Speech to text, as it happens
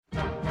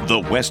The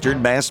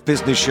Western Mass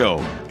Business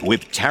Show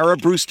with Tara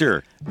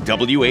Brewster,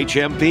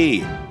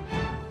 WHMP.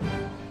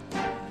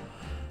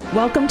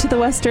 Welcome to the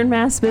Western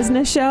Mass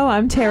Business Show.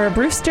 I'm Tara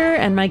Brewster,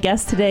 and my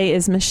guest today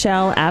is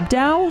Michelle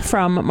Abdow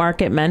from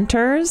Market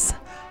Mentors.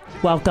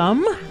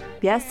 Welcome.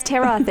 Yes,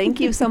 Tara, thank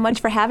you so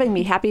much for having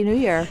me. Happy New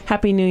Year.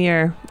 Happy New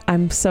Year.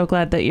 I'm so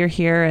glad that you're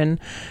here. And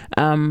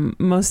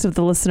most of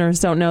the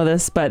listeners don't know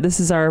this, but this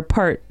is our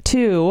part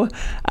 2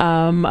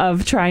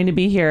 of trying to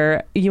be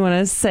here. You want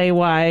to say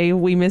why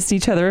we missed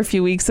each other a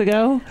few weeks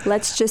ago?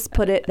 Let's just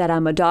put it that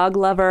I'm a dog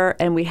lover,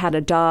 and we had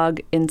a dog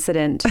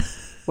incident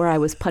where I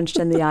was punched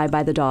in the eye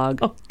by the dog.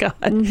 Oh, God.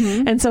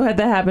 Mm-hmm. And so had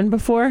that happened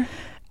before?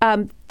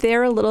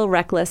 They're a little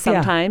reckless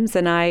sometimes,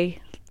 and I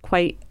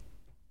quite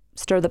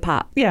stir the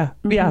pot. Yeah.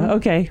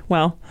 Okay.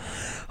 Well,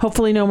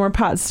 hopefully no more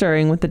pot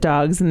stirring with the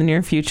dogs in the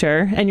near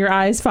future. And your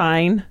eye's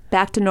fine.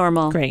 Back to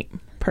normal. Great.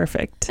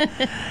 Perfect.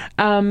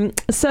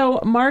 So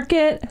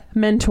Market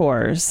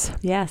Mentors.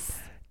 Yes.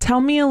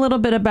 Tell me a little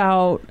bit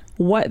about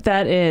what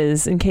that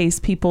is in case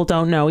people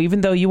don't know,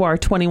 even though you are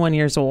 21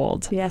 years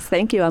old. Yes,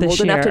 thank you. I'm old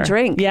enough to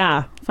drink.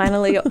 Yeah.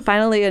 Finally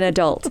an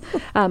adult.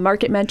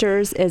 Market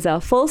Mentors is a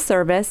full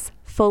service,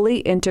 fully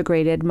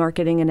integrated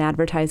marketing and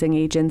advertising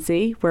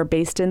agency. We're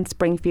based in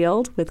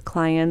Springfield with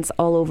clients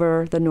all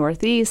over the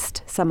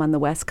Northeast, some on the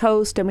West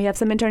Coast, and we have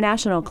some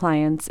international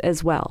clients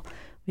as well.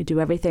 We do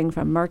everything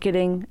from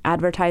marketing,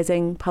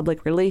 advertising,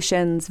 public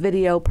relations,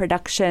 video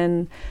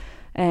production,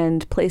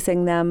 and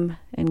placing them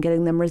and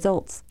getting them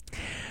results.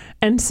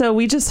 And so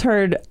we just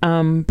heard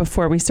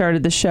before we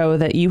started the show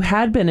that you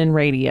had been in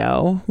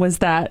radio. Was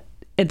that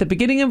at the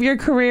beginning of your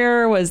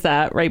career? Was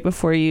that right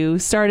before you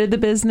started the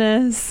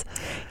business?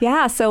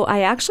 Yeah, so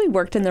I actually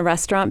worked in the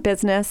restaurant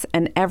business,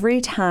 and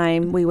every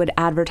time we would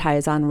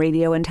advertise on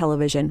radio and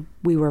television,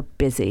 we were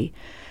busy.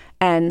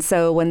 And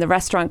so when the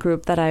restaurant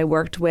group that I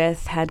worked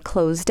with had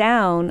closed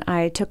down,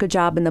 I took a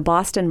job in the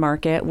Boston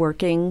market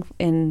working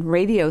in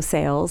radio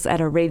sales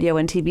at a radio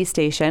and TV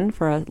station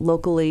for a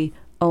locally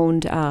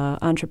owned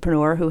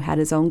entrepreneur who had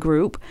his own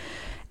group.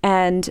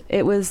 And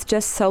it was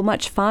just so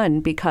much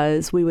fun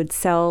because we would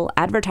sell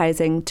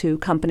advertising to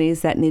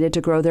companies that needed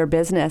to grow their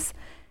business.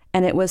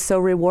 And it was so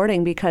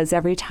rewarding because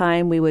every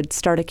time we would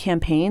start a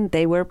campaign,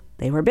 they were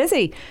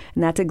busy.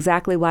 And that's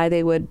exactly why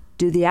they would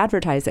do the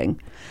advertising.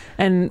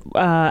 And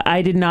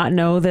I did not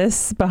know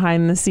this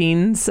behind the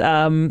scenes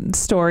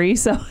story.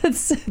 So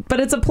it's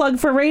a plug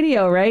for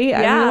radio, right? Yeah,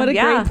 I mean, what a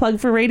great plug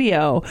for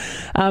radio.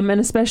 And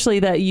especially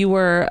that you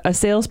were a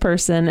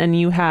salesperson and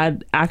you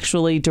had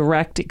actually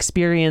direct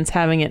experience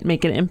having it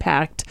make an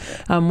impact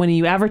when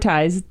you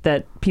advertised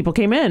that people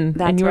came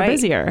in and you were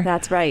busier.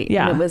 That's right.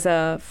 Yeah. And it was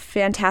a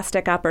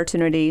fantastic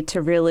opportunity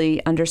to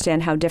really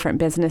understand how different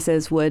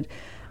businesses would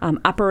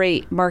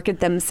operate, market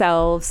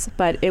themselves,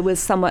 but it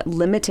was somewhat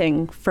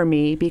limiting for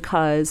me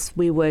because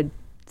we would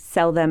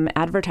sell them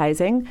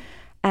advertising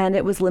and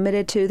it was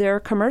limited to their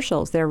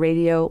commercials, their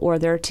radio or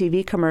their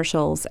TV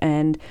commercials.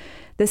 And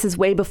this is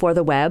way before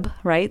the web,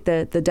 right?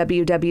 The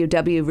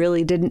www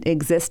really didn't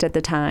exist at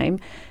the time.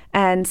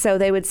 And so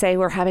they would say,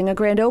 we're having a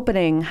grand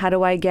opening. How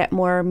do I get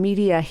more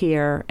media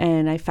here?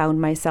 And I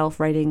found myself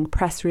writing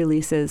press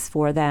releases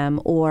for them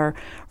or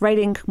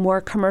writing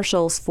more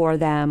commercials for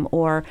them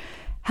or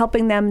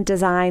helping them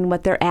design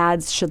what their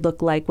ads should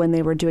look like when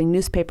they were doing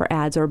newspaper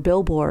ads or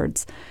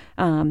billboards.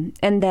 And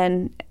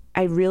then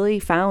I really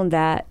found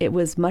that it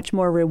was much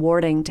more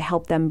rewarding to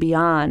help them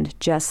beyond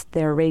just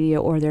their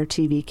radio or their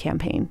TV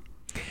campaign.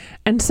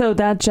 And so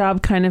that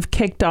job kind of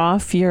kicked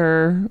off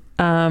your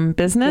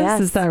business,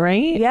 Yes. Is that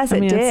right? Yes, I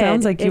mean, it did. It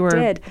sounds like you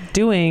were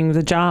doing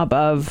the job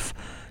of,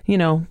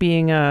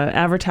 being a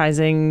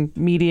advertising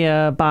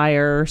media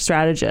buyer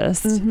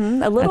strategist.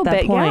 Mm-hmm. A little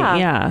bit, point.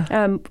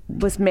 Yeah.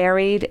 Was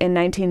married in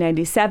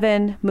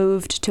 1997,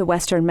 moved to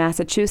Western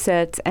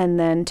Massachusetts, and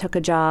then took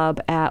a job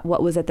at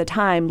what was at the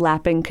time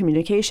Lapping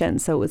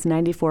Communications. So it was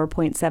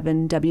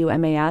 94.7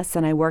 WMAS,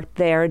 and I worked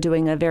there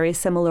doing a very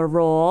similar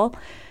role.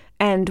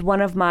 And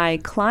one of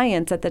my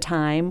clients at the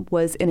time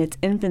was in its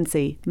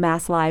infancy,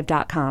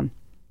 masslive.com.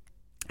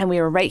 And we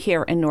were right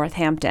here in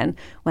Northampton.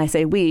 When I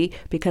say we,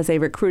 because they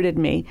recruited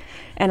me.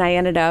 And I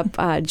ended up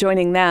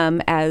joining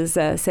them as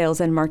a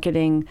sales and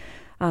marketing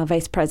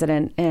vice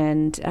president.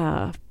 And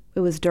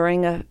it was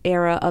during an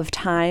era of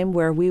time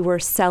where we were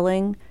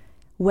selling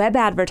web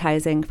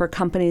advertising for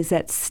companies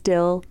that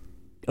still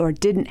or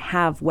didn't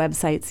have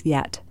websites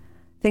yet.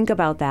 Think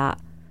about that.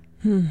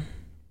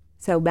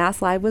 So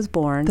Mass Live was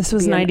born. This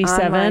was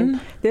 97?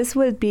 This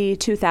would be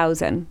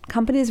 2000.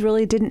 Companies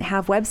really didn't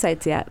have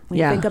websites yet. When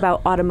you think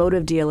about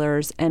automotive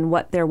dealers and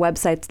what their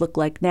websites look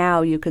like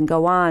now, you can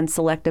go on,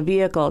 select a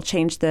vehicle,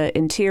 change the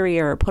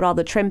interior, put all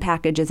the trim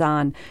packages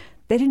on.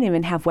 They didn't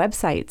even have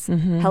websites.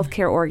 Mm-hmm.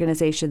 Healthcare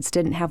organizations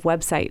didn't have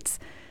websites.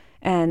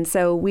 And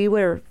so we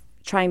were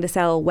trying to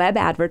sell web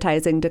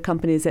advertising to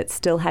companies that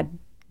still had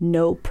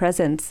no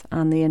presence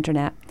on the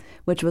internet,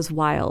 which was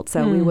wild.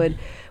 So we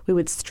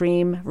would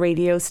stream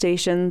radio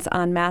stations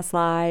on Mass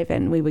Live,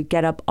 and we would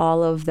get up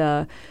all of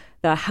the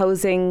the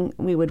housing.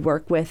 We would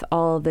work with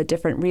all the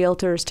different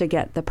realtors to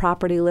get the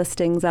property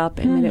listings up.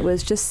 I mean, it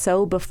was just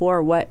so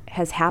before what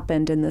has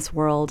happened in this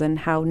world and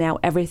how now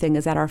everything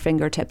is at our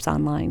fingertips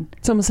online.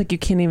 It's almost like you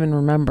can't even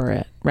remember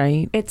it,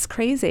 right? It's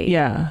crazy.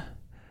 Yeah.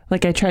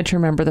 Like I tried to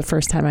remember the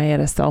first time I had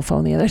a cell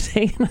phone the other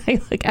day, and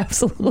I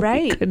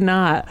absolutely could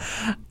not.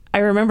 I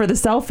remember the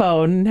cell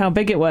phone and how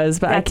big it was,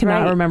 but I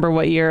cannot remember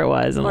what year it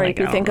was. Or if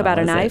you think about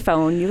an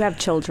iPhone, you have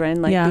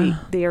children,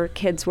 their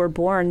kids were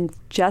born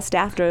just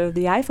after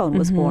the iPhone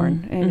was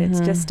born. And it's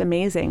just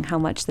amazing how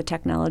much the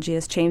technology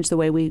has changed the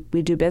way we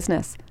do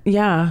business.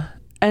 Yeah.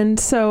 And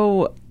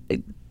so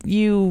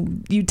you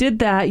did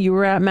that. You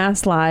were at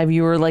Mass Live.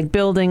 You were like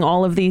building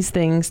all of these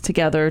things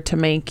together to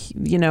make,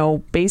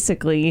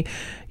 basically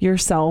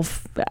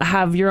yourself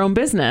have your own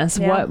business.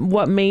 Yeah.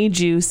 What made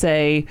you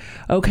say,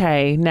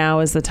 okay, now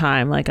is the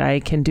time. Like I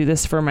can do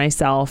this for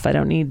myself. I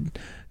don't need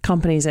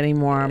companies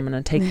anymore. I'm going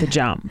to take the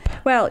jump.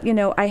 Well,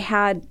 I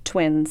had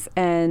twins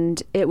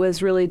and it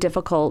was really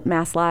difficult.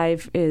 Mass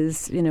Live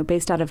is,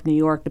 based out of New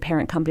York. The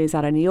parent company is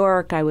out of New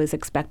York. I was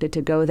expected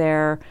to go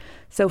there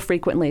so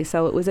frequently.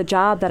 So it was a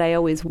job that I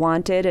always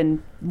wanted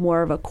and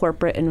more of a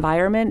corporate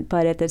environment.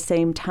 But at the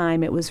same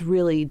time, it was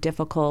really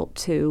difficult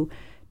to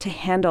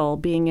handle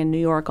being in New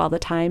York all the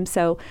time.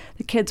 So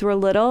the kids were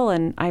little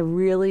and I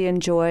really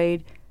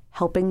enjoyed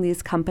helping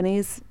these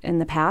companies in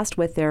the past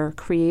with their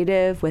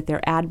creative, with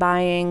their ad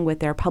buying, with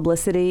their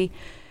publicity.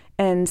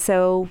 And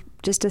so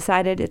just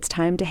decided it's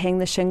time to hang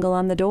the shingle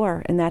on the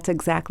door. And that's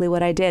exactly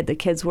what I did. The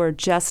kids were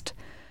just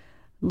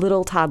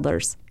little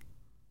toddlers.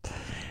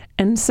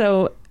 And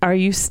so are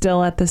you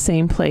still at the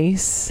same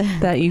place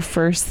that you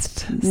first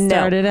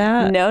started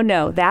at?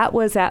 No. That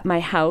was at my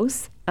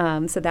house.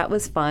 So that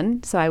was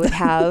fun. So I would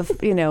have, a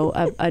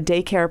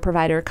daycare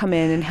provider come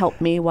in and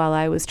help me while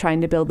I was trying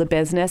to build the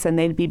business, and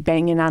they'd be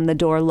banging on the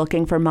door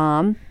looking for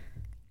mom.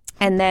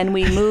 And then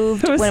we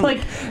moved. It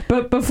was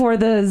but before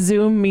the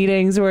Zoom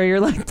meetings where you're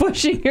like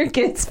pushing your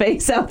kid's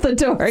face out the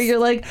door, you're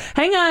like,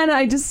 hang on,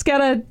 I just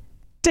gotta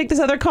take this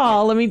other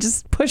call. Let me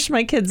just push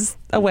my kids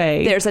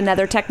away. There's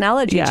another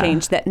technology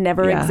change that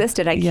never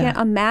existed. I can't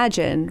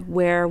imagine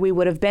where we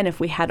would have been if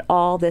we had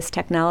all this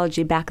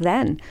technology back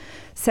then.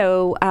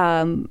 So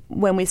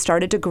when we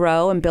started to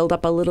grow and build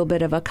up a little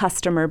bit of a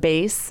customer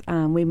base,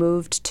 we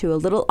moved to a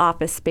little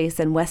office space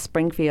in West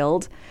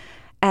Springfield.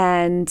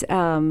 And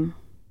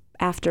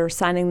after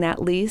signing that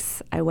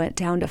lease, I went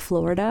down to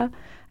Florida.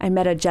 I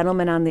met a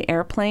gentleman on the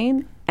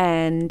airplane.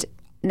 And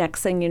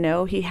next thing you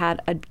know, he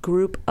had a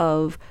group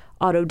of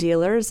auto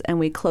dealers, and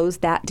we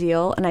closed that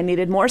deal, and I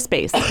needed more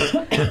space.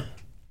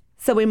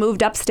 So we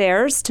moved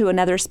upstairs to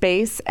another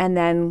space and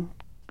then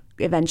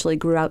eventually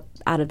grew out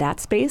of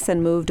that space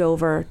and moved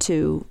over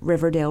to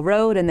Riverdale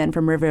Road. And then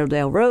from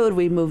Riverdale Road,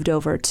 we moved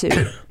over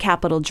to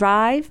Capitol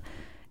Drive,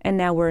 and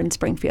now we're in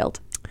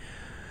Springfield.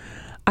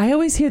 I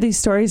always hear these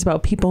stories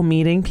about people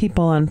meeting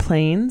people on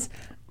planes,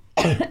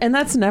 and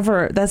that's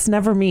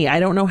never me. I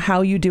don't know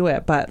how you do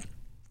it, but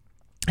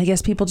I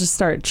guess people just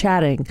start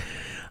chatting.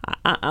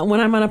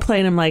 When I'm on a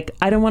plane, I'm like,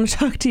 I don't want to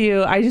talk to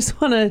you. I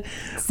just want to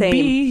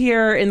be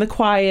here in the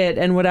quiet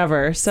and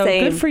whatever. So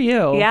good for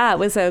you. Yeah, it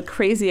was a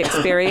crazy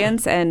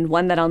experience and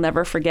one that I'll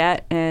never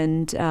forget,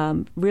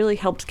 and really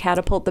helped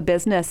catapult the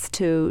business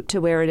to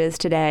where it is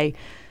today.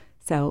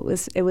 So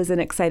it was an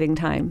exciting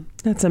time.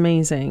 That's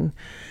amazing.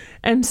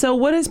 And so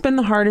what has been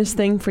the hardest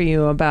thing for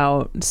you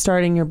about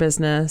starting your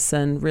business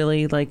and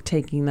really like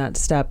taking that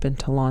step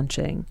into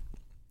launching?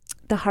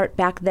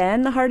 Back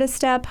then, the hardest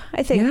step,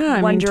 I think. Yeah,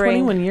 I mean,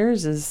 21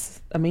 years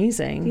is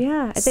amazing.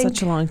 Yeah, I think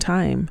such a long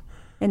time.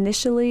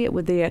 Initially,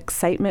 the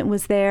excitement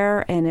was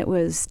there, and it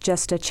was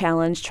just a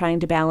challenge trying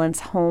to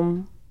balance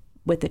home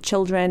with the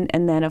children,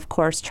 and then, of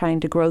course, trying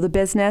to grow the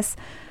business.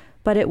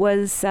 But it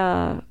was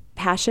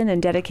passion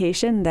and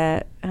dedication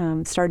that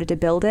started to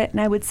build it.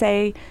 And I would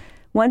say,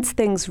 once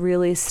things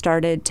really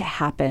started to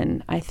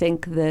happen, I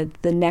think the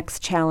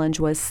next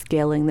challenge was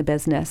scaling the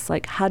business.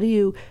 Like, how do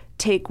you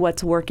take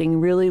what's working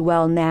really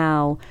well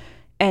now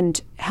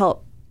and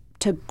help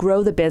to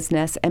grow the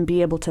business and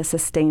be able to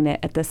sustain it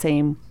at the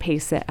same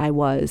pace that I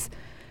was?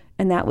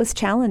 And that was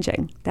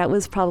challenging. That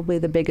was probably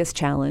the biggest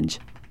challenge.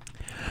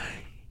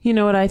 You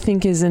know what I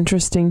think is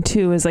interesting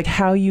too is like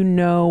how you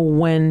know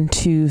when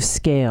to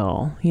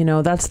scale.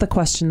 That's the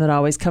question that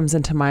always comes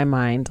into my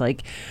mind.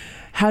 Like,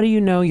 how do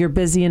you know you're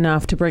busy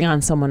enough to bring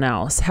on someone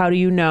else? How do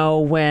you know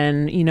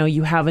when,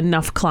 you have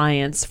enough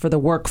clients for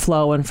the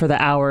workflow and for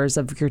the hours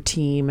of your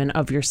team and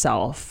of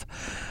yourself?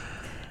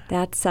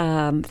 That's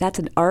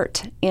an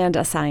art and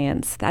a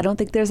science. I don't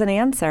think there's an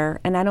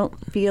answer, and I don't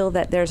feel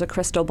that there's a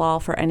crystal ball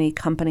for any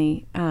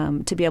company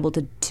to be able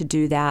to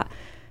do that.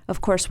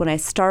 Of course, when I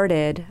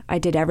started, I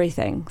did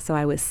everything. So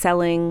I was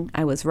selling,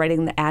 I was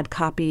writing the ad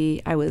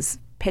copy, I was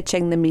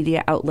pitching the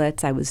media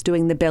outlets, I was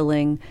doing the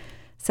billing.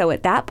 So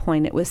at that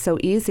point, it was so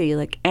easy.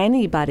 Like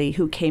anybody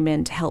who came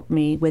in to help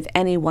me with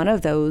any one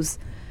of those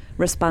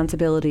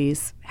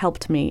responsibilities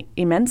helped me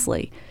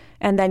immensely.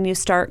 And then you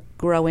start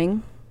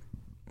growing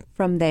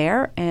from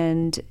there,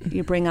 and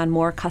you bring on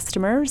more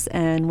customers.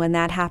 And when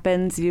that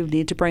happens, you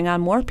need to bring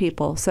on more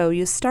people. So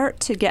you start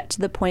to get to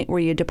the point where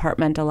you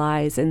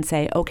departmentalize and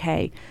say,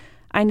 okay,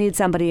 I need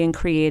somebody in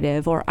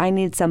creative, or I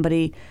need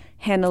somebody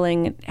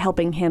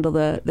helping handle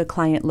the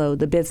client load,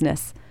 the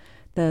business,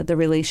 the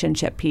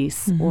relationship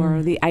piece,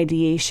 or the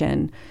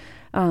ideation.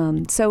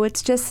 So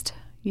it's just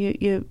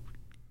you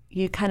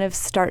kind of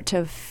start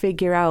to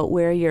figure out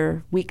where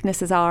your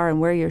weaknesses are and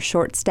where you're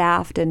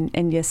short-staffed,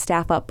 and you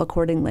staff up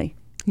accordingly.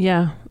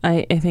 Yeah,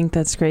 I think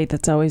that's great.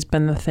 That's always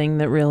been the thing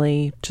that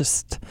really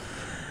just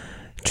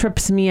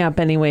trips me up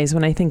anyways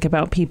when I think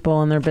about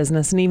people and their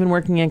business. And even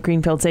working at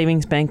Greenfield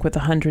Savings Bank with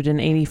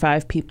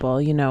 185 people,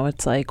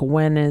 it's like,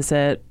 when is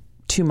it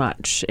too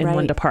much in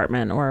one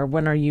department? Or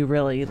when are you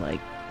really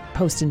like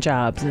posting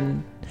jobs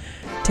and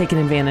taking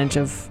advantage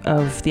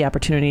of the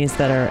opportunities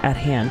that are at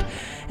hand?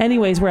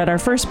 Anyways, we're at our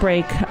first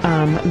break.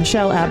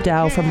 Michelle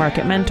Abdow from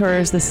Market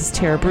Mentors. This is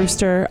Tara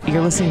Brewster.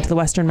 You're listening to the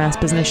Western Mass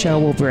Business Show.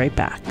 We'll be right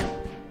back.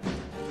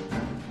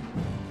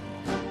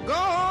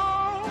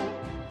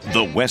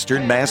 The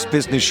Western Mass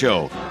Business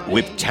Show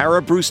with Tara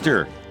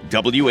Brewster,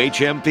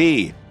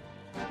 WHMP.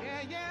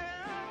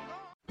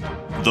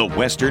 The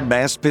Western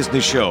Mass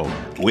Business Show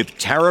with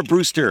Tara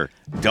Brewster,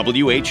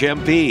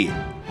 WHMP.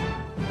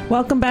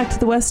 Welcome back to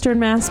the Western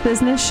Mass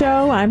Business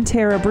Show. I'm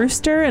Tara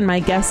Brewster, and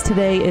my guest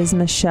today is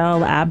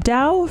Michelle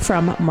Abdow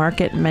from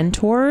Market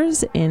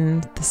Mentors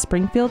in the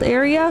Springfield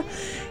area,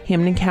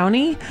 Hampden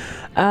County.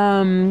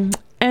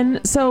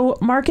 And so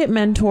Market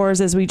Mentors,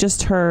 as we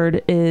just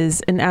heard, is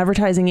an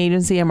advertising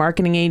agency, a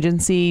marketing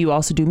agency. You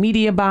also do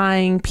media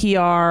buying,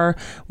 PR,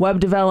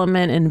 web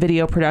development, and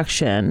video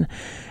production.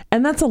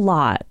 And that's a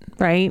lot,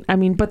 right? I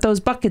mean, but those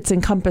buckets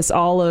encompass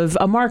all of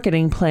a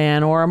marketing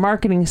plan or a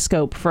marketing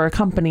scope for a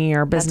company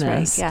or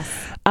business. That's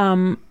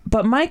right, yes.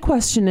 But my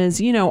question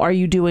is, are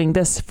you doing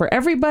this for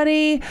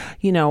everybody?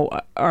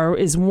 Or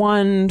is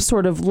one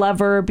sort of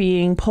lever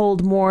being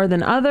pulled more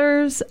than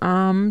others?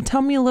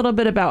 Tell me a little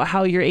bit about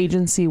how your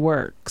agency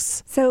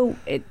works. So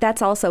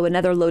that's also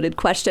another loaded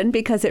question,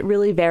 because it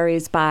really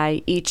varies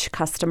by each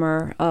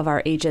customer of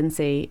our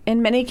agency.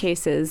 In many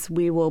cases,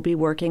 we will be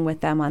working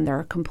with them on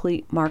their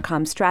complete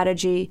Marcom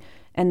strategy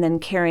and then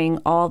carrying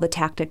all the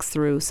tactics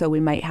through. So we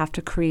might have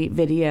to create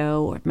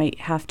video, or might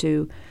have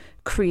to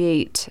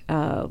create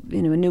a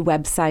new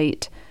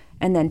website,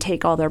 and then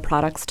take all their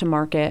products to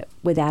market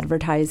with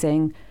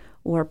advertising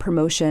or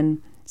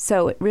promotion.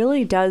 So it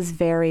really does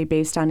vary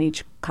based on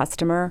each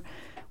customer.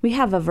 We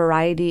have a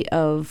variety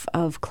of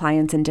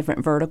clients in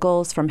different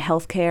verticals, from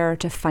healthcare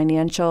to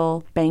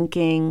financial,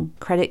 banking,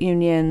 credit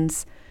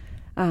unions,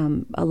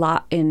 a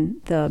lot in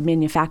the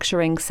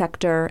manufacturing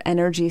sector,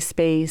 energy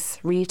space,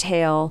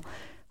 retail,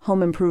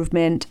 home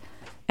improvement,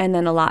 and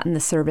then a lot in the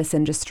service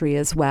industry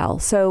as well.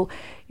 So,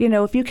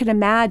 if you can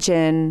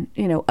imagine,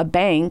 a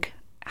bank,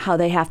 how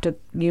they have to,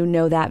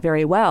 that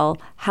very well.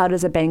 How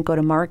does a bank go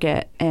to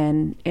market?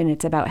 And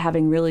it's about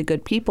having really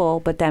good people,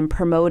 but then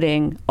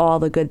promoting all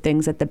the good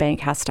things that the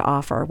bank has to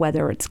offer,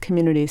 whether it's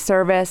community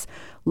service,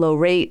 low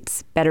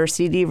rates, better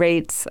CD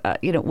rates,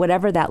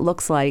 whatever that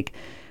looks like.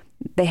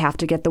 They have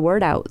to get the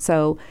word out.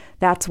 So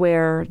that's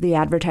where the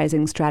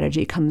advertising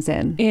strategy comes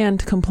in.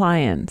 And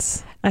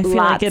compliance. I feel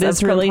like it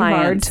is really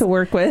hard to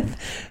work with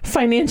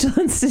financial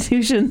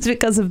institutions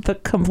because of the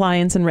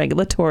compliance and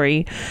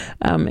regulatory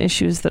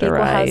issues that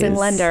arise. Equal housing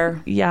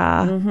lender.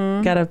 Yeah.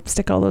 Mm-hmm. Got to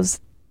stick all those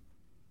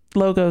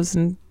logos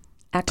and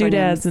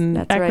doodads and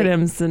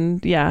acronyms and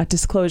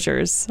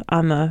disclosures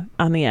on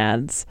the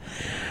ads.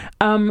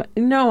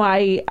 No,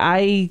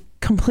 I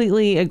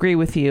completely agree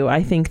with you.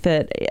 I think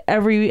that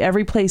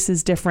every place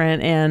is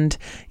different, and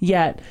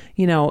yet,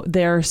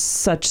 there are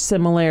such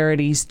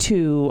similarities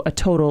to a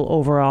total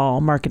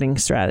overall marketing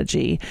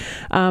strategy.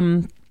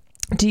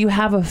 Do you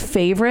have a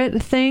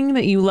favorite thing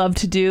that you love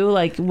to do?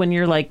 Like when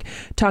you're like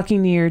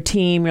talking to your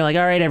team, you're like,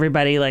 all right,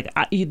 everybody,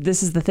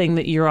 this is the thing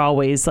that you're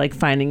always like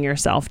finding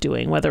yourself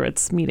doing, whether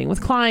it's meeting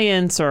with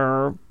clients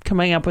or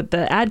coming up with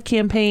the ad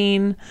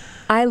campaign.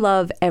 I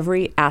love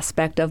every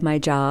aspect of my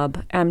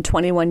job. I'm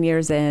 21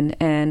 years in,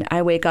 and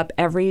I wake up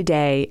every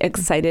day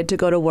excited to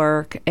go to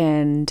work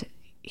and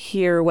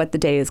hear what the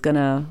day is going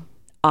to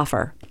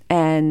offer.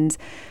 And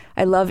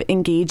I love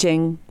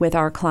engaging with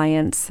our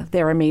clients.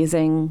 They're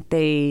amazing.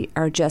 They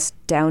are just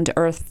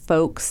down-to-earth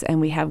folks, and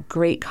we have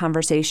great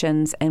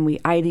conversations, and we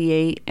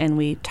ideate, and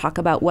we talk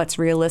about what's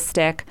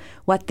realistic,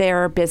 what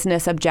their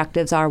business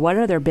objectives are, what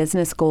are their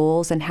business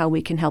goals, and how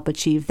we can help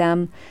achieve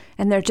them.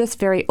 And they're just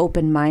very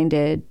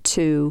open-minded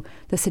to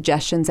the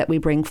suggestions that we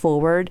bring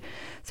forward.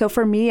 So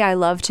for me, I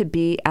love to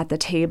be at the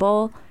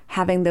table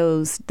having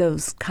those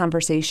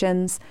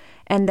conversations.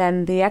 And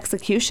then the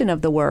execution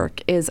of the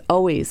work is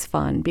always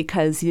fun,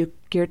 because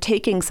you're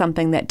taking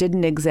something that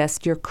didn't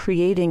exist, you're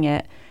creating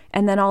it,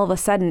 and then all of a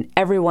sudden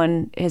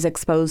everyone is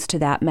exposed to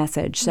that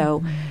message.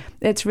 So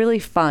it's really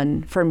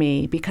fun for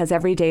me, because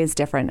every day is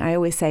different. I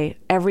always say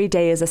every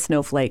day is a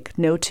snowflake.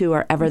 No two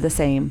are ever the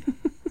same.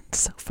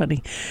 So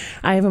funny.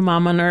 I have a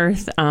mom on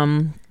earth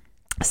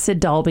Sid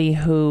Dalby,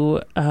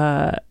 who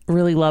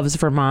really loves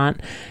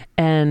Vermont.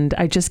 And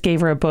I just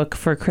gave her a book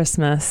for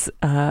Christmas.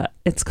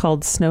 It's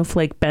called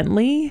Snowflake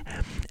Bentley.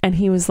 And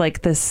he was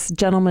like this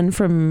gentleman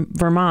from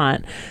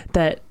Vermont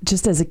that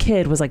just as a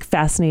kid was like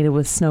fascinated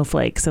with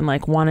snowflakes and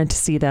like wanted to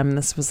see them.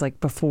 This was like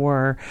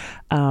before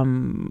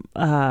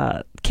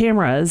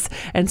cameras.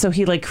 And so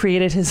he like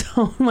created his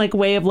own like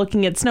way of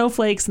looking at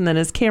snowflakes, and then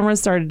his cameras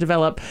started to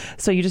develop.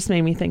 So you just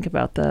made me think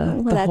about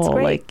the whole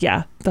great. Like,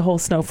 yeah, the whole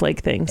snowflake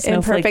thing. Snowflake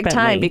in perfect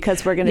Bentley. time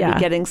because we're going to be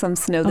getting some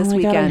snow this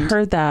weekend. God, I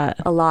heard that.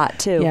 A lot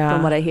too,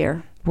 from what I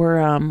hear.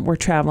 We're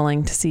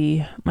traveling to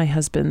see my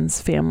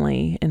husband's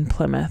family in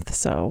Plymouth,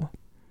 so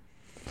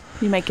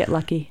you might get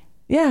lucky.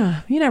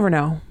 Yeah, you never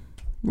know.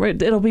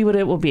 It'll be what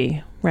it will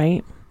be,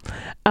 right?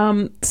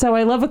 So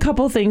I love a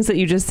couple things that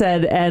you just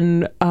said,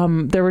 and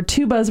there were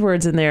two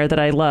buzzwords in there that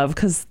I love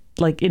because,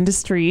 like,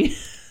 industry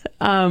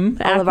all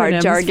of our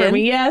jargon for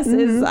me. Yes,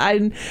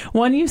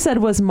 one you said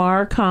was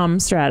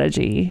MarCom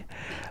strategy.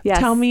 Yes.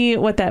 Tell me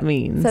what that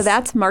means. So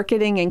that's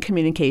marketing and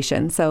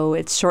communication. So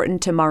it's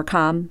shortened to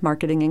MarCom,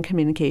 marketing and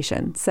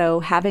communication.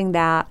 So having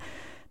that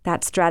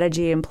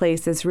strategy in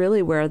place is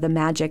really where the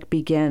magic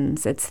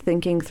begins. It's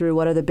thinking through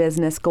what are the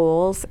business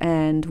goals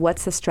and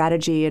what's the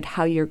strategy and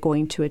how you're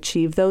going to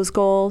achieve those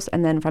goals.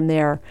 And then from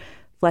there,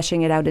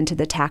 fleshing it out into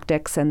the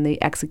tactics and the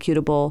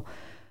executable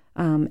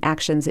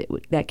actions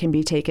that can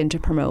be taken to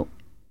promote.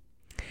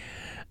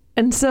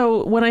 And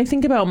so when I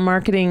think about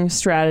marketing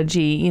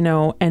strategy,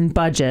 and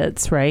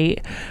budgets, right,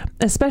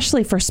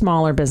 especially for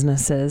smaller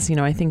businesses,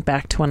 I think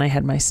back to when I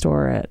had my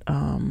store at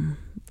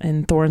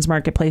in Thorns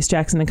Marketplace,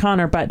 Jackson and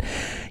Connor. But,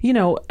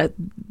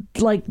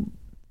 like,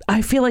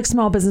 I feel like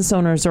small business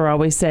owners are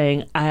always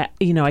saying, I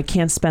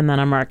can't spend that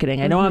on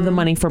marketing. I don't have the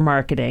money for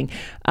marketing.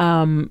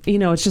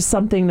 It's just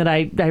something that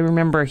I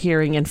remember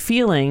hearing and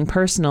feeling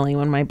personally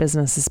when my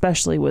business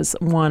especially was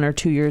 1 or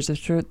 2 years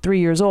or 3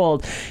 years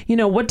old.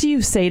 What do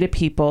you say to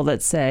people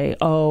that say,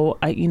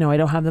 I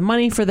don't have the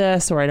money for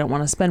this, or I don't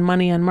want to spend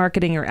money on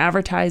marketing or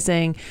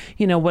advertising?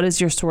 What is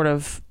your sort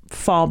of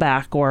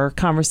fallback or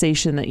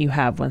conversation that you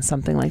have when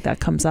something like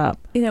that comes up?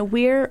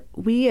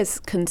 We as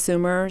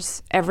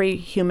consumers, every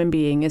human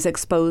being is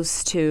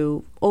exposed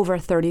to over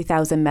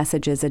 30,000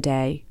 messages a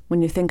day.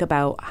 When you think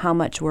about how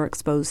much we're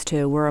exposed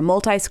to, we're a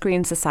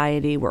multi-screen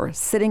society. We're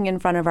sitting in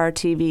front of our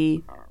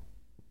TV,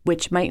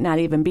 which might not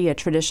even be a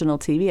traditional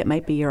TV. It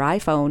might be your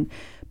iPhone,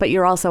 but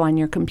you're also on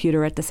your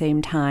computer at the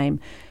same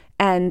time.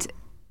 And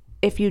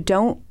if you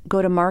don't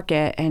go to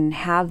market and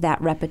have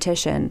that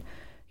repetition,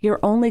 you're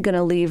only going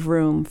to leave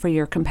room for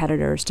your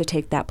competitors to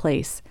take that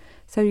place.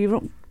 So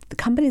the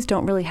companies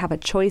don't really have a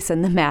choice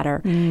in the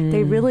matter.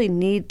 They really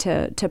need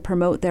to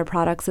promote their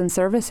products and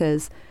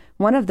services.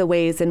 One of the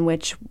ways in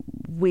which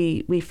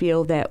we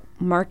feel that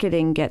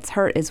marketing gets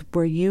hurt is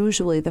we're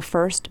usually the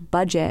first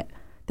budget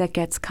that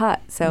gets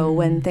cut. So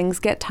when things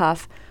get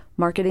tough,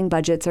 marketing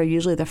budgets are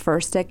usually the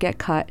first that get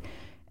cut.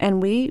 And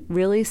we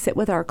really sit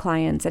with our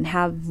clients and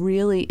have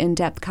really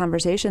in-depth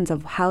conversations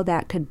of how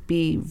that could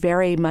be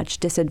very much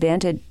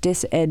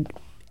disadvantageous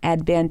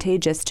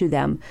to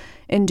them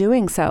in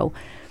doing so.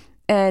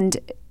 And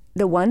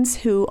the ones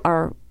who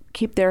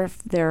keep their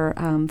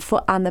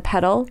foot on the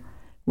pedal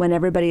when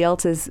everybody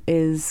else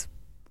is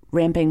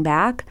ramping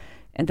back,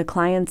 and the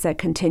clients that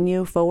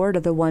continue forward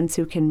are the ones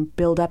who can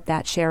build up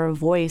that share of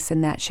voice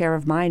and that share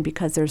of mind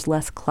because there's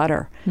less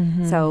clutter.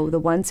 So the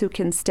ones who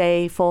can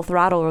stay full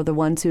throttle are the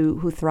ones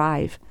who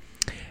thrive.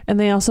 And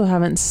they also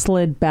haven't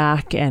slid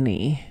back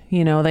any.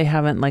 They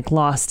haven't like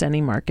lost any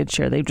market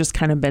share. They've just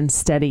kind of been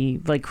steady,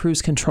 like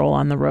cruise control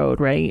on the road,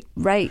 right?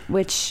 Right,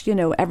 which,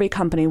 every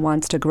company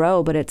wants to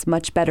grow, but it's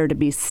much better to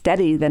be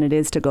steady than it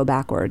is to go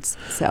backwards.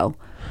 So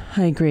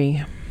I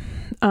agree.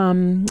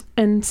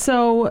 And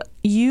so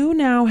you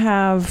now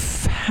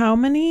have how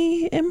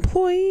many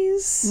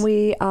employees?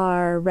 We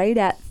are right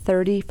at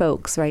 30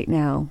 folks right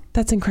now.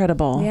 That's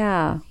incredible.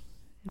 Yeah.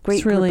 Great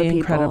it's really group of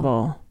people.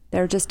 Incredible.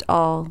 They're just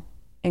all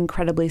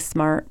incredibly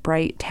smart,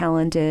 bright,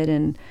 talented,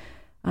 and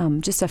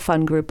just a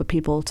fun group of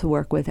people to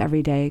work with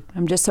every day.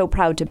 I'm just so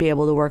proud to be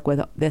able to work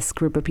with this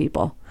group of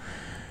people.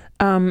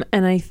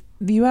 And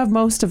you have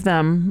most of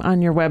them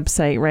on your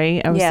website,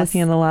 right? I was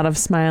looking at a lot of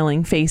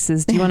smiling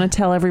faces. Do you want to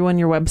tell everyone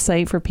your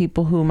website for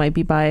people who might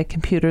be by a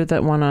computer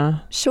that want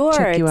to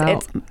check you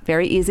out? It's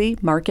very easy,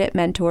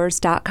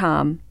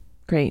 marketmentors.com.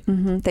 Great.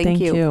 Thank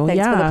you.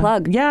 Thanks for the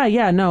plug.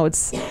 Yeah. No,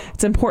 it's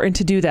important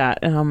to do that.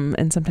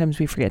 And sometimes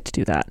we forget to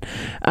do that.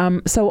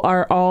 So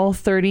are all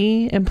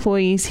 30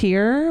 employees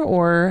here,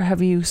 or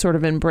have you sort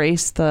of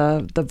embraced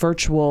the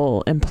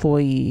virtual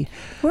employee?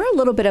 We're a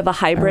little bit of a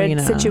hybrid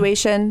arena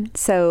situation.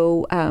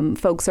 So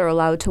folks are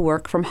allowed to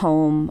work from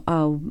home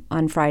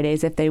on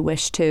Fridays if they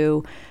wish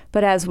to.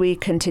 But as we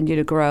continue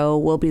to grow,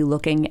 we'll be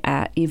looking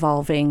at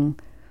evolving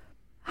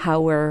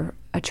how we're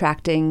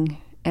attracting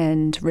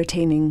and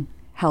retaining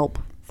help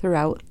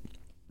throughout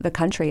the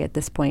country at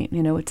this point.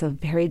 It's a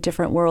very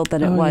different world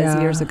than it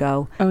was years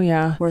ago. Oh,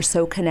 yeah. We're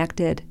so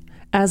connected.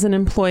 As an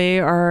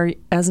employer,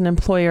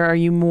 are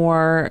you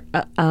more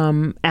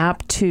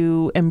apt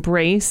to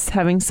embrace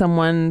having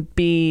someone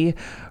be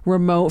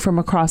remote from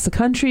across the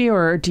country,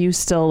 or do you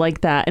still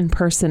like that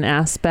in-person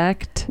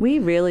aspect? We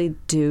really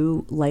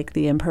do like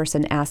the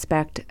in-person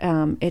aspect.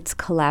 It's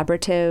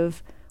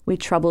collaborative. We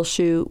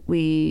troubleshoot.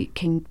 We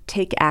can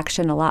take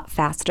action a lot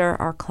faster.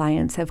 Our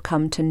clients have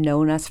come to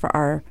know us for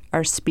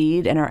our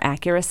speed and our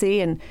accuracy.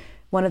 And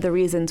one of the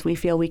reasons we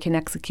feel we can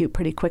execute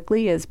pretty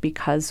quickly is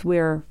because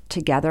we're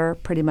together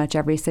pretty much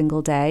every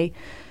single day.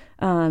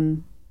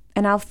 And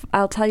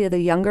I'll tell you, the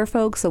younger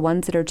folks, the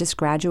ones that are just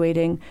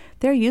graduating,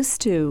 they're used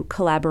to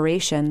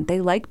collaboration. They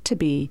like to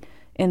be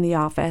in the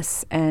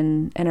office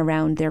and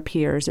around their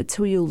peers. It's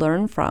who you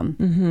learn from.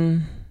 Mm-hmm.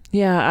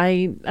 Yeah,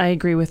 I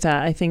agree with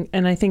that. I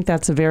think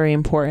that's a very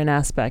important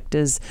aspect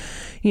is,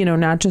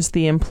 not just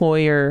the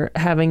employer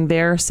having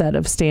their set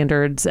of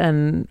standards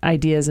and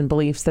ideas and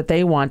beliefs that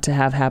they want to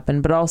have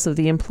happen, but also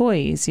the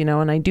employees,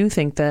 and I do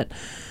think that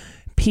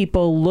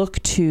people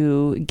look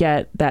to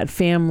get that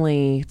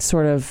family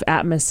sort of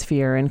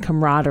atmosphere and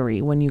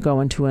camaraderie when you go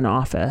into an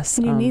office.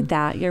 You need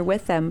that. You're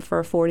with them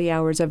for 40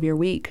 hours of your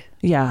week.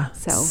 Yeah,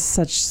 so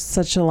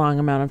such a long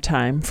amount of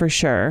time for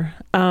sure.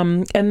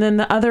 And then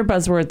the other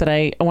buzzword that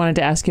I wanted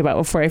to ask you about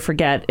before I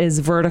forget is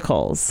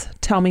verticals.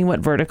 Tell me what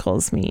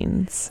verticals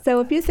means.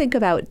 So if you think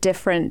about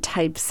different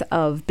types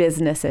of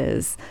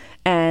businesses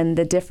and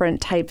the different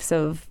types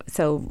of,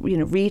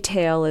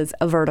 retail is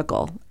a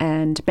vertical,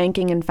 and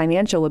banking and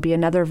financial would be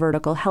another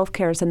vertical.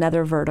 Healthcare is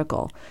another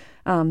vertical.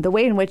 The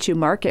way in which you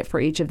market for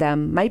each of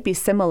them might be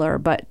similar,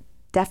 but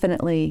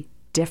definitely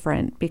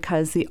different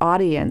because the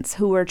audience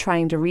who we're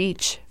trying to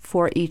reach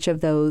for each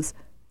of those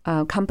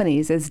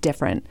companies is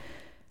different.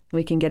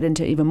 We can get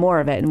into even more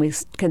of it, and we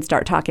can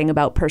start talking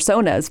about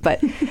personas.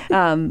 But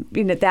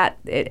that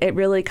it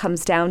really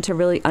comes down to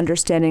really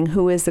understanding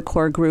who is the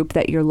core group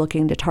that you're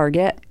looking to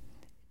target,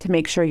 to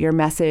make sure your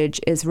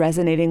message is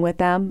resonating with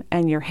them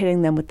and you're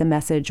hitting them with the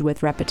message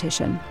with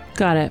repetition.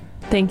 Got it.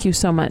 Thank you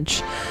so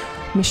much.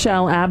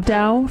 Michelle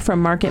Abdow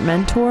from Market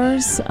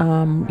Mentors.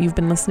 You've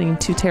been listening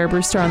to Tara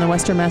Brewster on the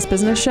Western Mass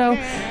Business Show,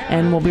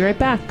 and we'll be right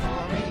back.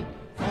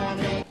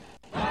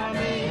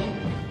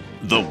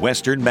 The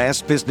Western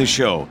Mass Business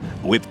Show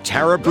with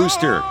Tara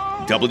Brewster,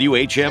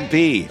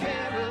 WHMP.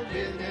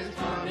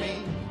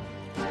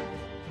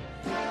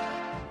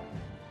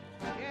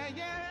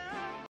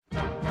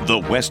 The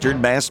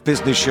Western Mass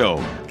Business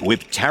Show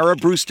with Tara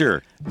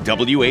Brewster,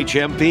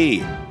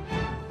 WHMP.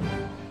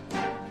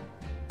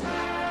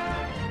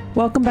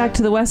 Welcome back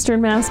to the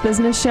Western Mass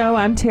Business Show.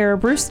 I'm Tara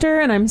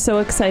Brewster, and I'm so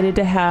excited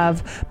to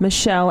have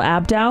Michelle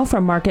Abdow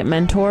from Market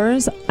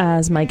Mentors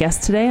as my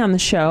guest today on the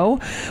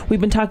show.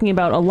 We've been talking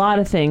about a lot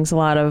of things, a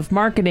lot of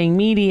marketing,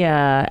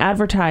 media,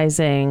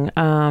 advertising,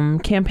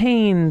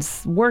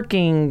 campaigns,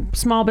 working,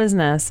 small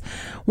business.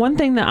 One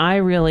thing that I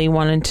really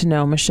wanted to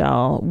know,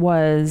 Michelle,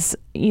 was,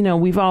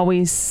 we've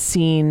always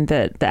seen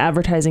that the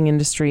advertising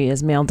industry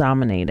is male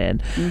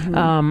dominated.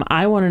 Mm-hmm.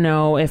 I want to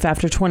know if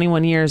after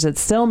 21 years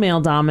it's still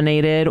male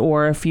dominated,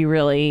 or if you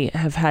really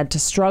have had to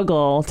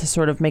struggle to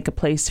sort of make a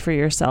place for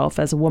yourself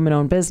as a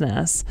woman-owned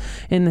business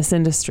in this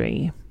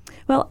industry.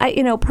 Well,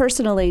 I,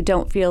 personally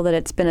don't feel that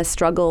it's been a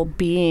struggle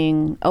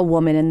being a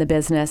woman in the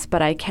business,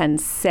 but I can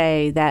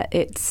say that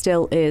it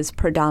still is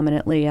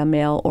predominantly a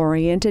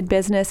male-oriented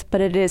business,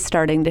 but it is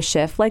starting to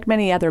shift like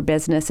many other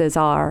businesses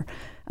are.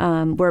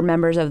 We're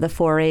members of the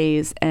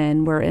 4As,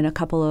 and we're in a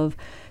couple of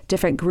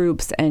different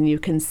groups, and you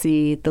can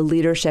see the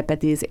leadership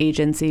at these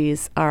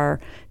agencies are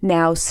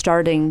now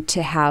starting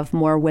to have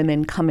more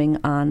women coming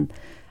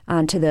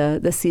onto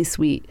the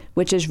C-suite,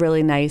 which is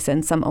really nice,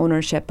 and some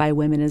ownership by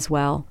women as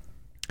well.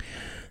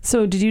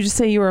 So did you just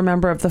say you were a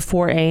member of the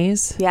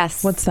 4As?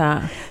 Yes. What's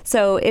that?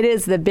 So it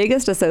is the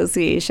biggest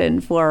association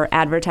for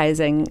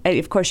advertising.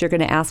 Of course, you're going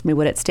to ask me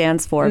what it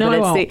stands for. No, but I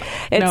won't.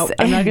 No,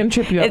 I'm not going to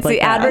trip you up it's like the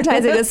that.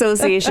 Advertising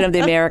Association of the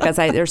Americas.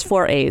 There's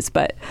 4As,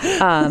 but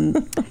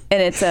and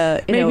it's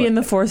a maybe in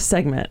the fourth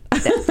segment.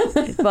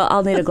 Well,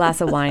 I'll need a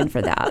glass of wine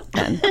for that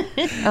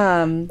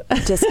then.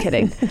 Just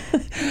kidding.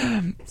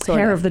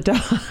 Hair of the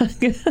dog.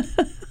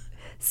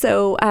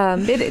 So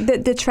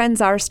the trends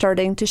are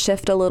starting to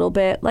shift a little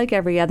bit, like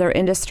every other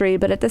industry.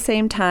 But at the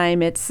same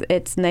time, it's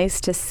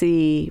nice to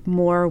see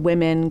more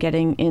women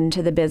getting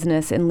into the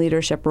business in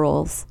leadership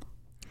roles.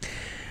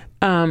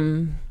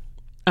 I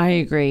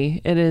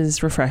agree. It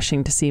is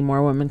refreshing to see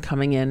more women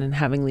coming in and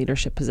having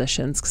leadership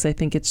positions, because I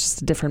think it's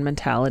just a different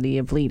mentality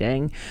of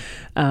leading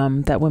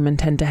that women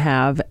tend to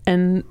have.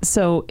 And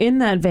so in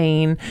that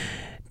vein,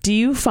 do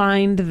you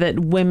find that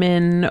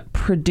women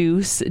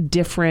produce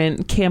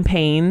different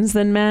campaigns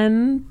than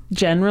men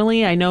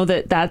generally? I know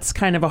that that's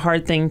kind of a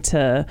hard thing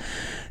to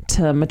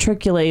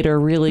matriculate or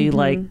really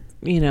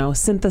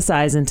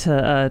synthesize into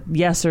a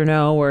yes or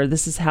no, or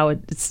this is how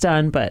it's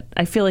done. But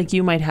I feel like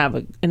you might have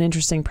an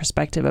interesting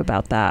perspective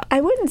about that.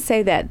 I wouldn't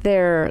say that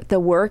the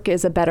work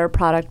is a better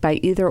product by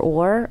either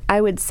or.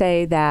 I would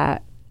say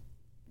that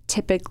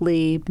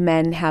typically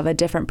men have a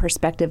different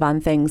perspective on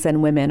things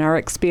than women. Our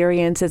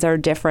experiences are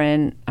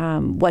different.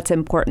 What's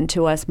important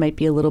to us might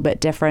be a little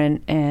bit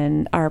different,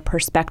 and our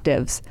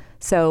perspectives.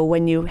 So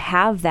when you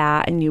have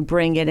that and you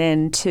bring it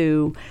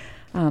into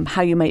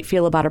how you might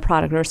feel about a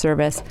product or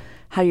service,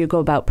 how you go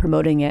about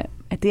promoting it,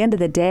 at the end of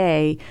the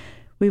day,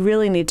 we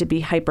really need to be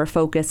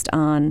hyper-focused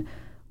on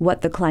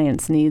what the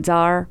client's needs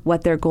are,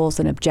 what their goals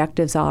and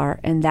objectives are,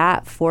 and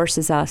that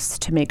forces us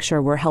to make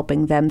sure we're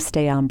helping them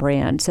stay on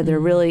brand. So there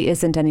really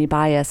isn't any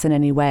bias in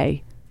any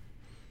way.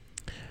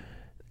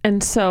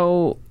 And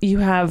so you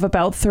have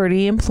about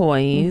 30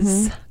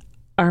 employees.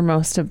 Are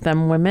most of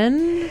them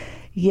women?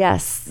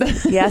 Yes.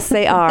 Yes,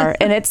 they are.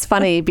 And it's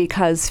funny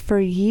because for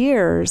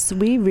years,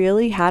 we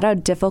really had a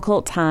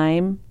difficult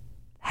time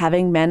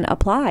having men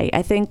apply.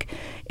 I think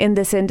in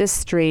this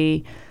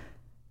industry,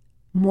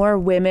 more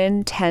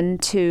women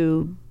tend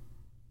to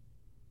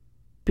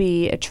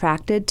be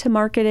attracted to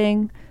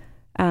marketing.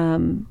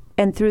 And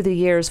through the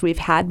years, we've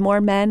had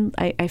more men.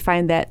 I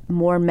find that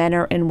more men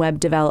are in web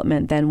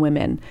development than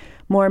women.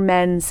 More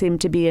men seem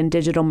to be in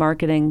digital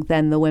marketing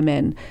than the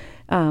women.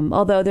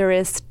 Although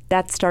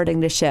that's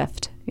starting to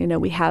shift. You know,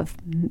 we have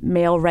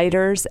male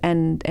writers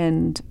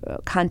and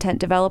content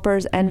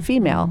developers and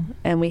female,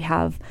 and we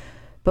have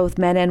both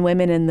men and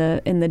women in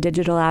the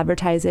digital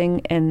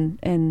advertising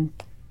and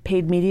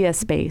paid media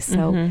space.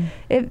 So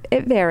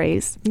it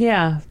varies.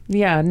 Yeah.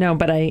 No,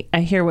 but I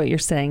hear what you're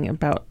saying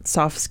about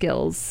soft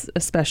skills,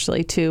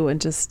 especially too. And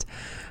just,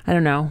 I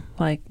don't know,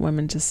 like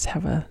women just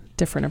have a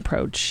different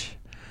approach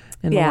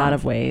in a lot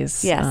of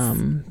ways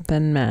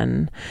than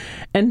men.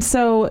 And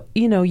so,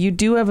 you know, you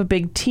do have a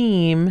big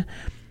team,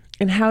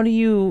 and how do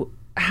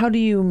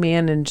you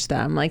manage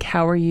them? Like,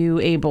 how are you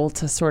able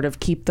to sort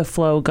of keep the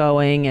flow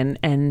going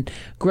and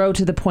grow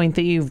to the point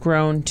that you've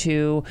grown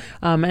to,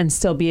 and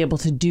still be able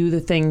to do the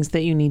things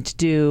that you need to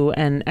do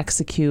and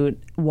execute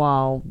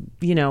while,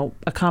 you know,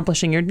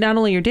 accomplishing not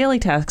only your daily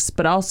tasks,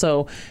 but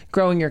also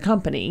growing your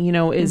company? You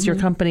know, is your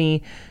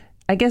company,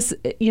 I guess,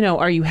 you know,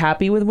 are you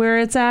happy with where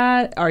it's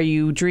at? Are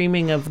you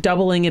dreaming of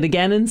doubling it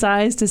again in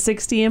size to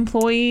 60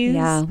 employees?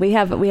 Yeah, we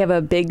have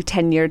a big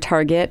 10-year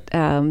target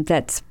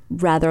that's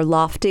rather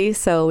lofty.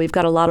 So we've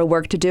got a lot of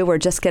work to do. We're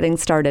just getting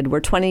started. We're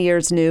 20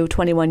 years new,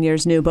 21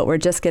 years new, but we're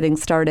just getting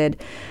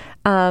started.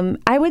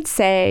 I would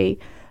say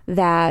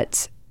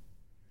that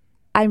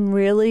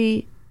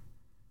what's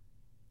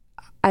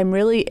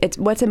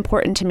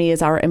important to me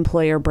is our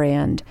employer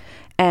brand.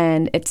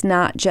 And it's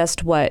not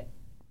just what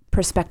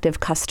prospective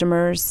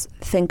customers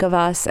think of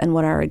us and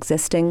what our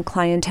existing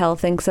clientele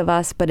thinks of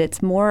us, but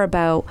it's more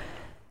about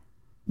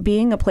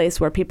being a place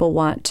where people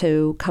want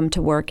to come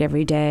to work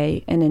every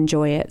day and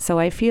enjoy it. So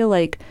I feel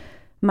like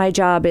my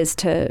job is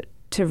to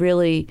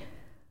really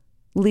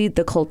lead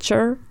the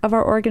culture of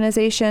our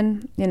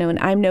organization, you know, and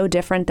I'm no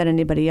different than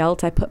anybody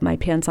else. I put my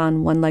pants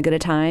on one leg at a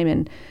time,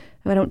 and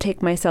I don't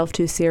take myself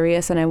too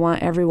serious, and I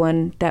want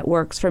everyone that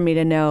works for me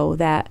to know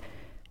that,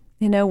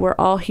 you know, we're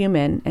all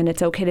human, and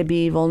it's okay to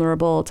be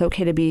vulnerable. It's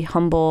okay to be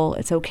humble.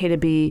 It's okay to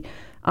be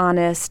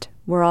honest.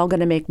 We're all going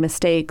to make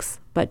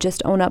mistakes, but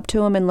just own up to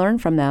them and learn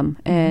from them.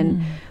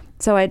 And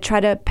so I try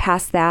to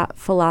pass that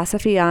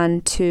philosophy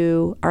on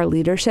to our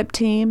leadership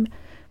team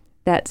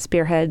that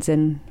spearheads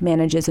and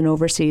manages and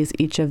oversees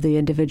each of the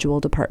individual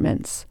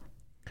departments.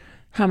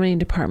 How many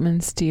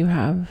departments do you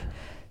have?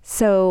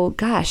 So,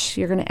 gosh,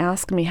 you're going to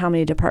ask me how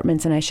many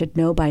departments, and I should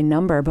know by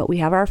number, but we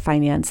have our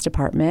finance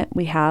department.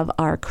 We have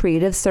our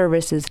creative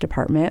services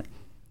department.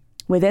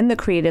 Within the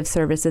creative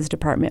services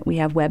department, we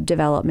have web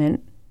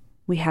development,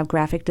 we have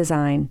graphic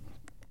design,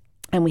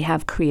 and we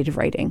have creative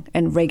writing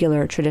and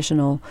regular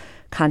traditional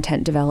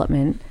content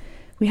development.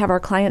 We have our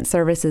client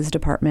services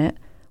department.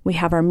 We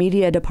have our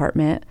media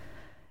department.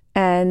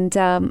 And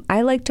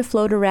I like to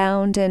float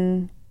around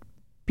and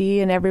be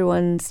in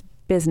everyone's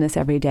business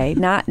every day,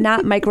 not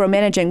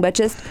micromanaging, but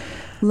just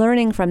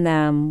learning from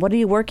them. What are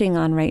you working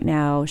on right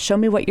now? Show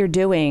me what you're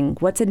doing.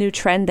 What's a new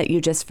trend that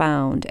you just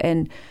found?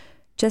 And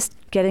just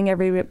getting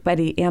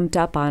everybody amped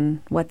up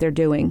on what they're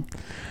doing.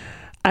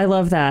 I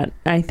love that.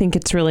 I think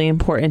it's really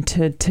important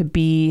to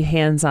be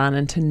hands-on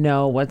and to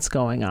know what's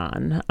going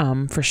on,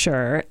 for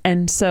sure.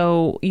 And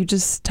so you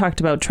just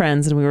talked about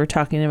trends, and we were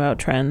talking about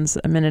trends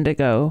a minute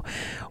ago.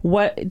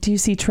 What do you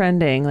see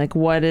trending? Like,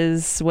 what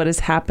is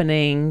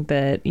happening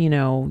that, you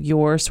know,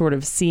 you're sort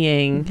of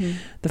seeing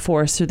the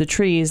forest through the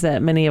trees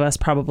that many of us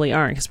probably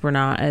aren't, because we're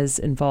not as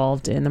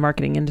involved in the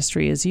marketing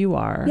industry as you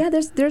are? Yeah,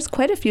 there's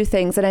quite a few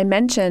things. And I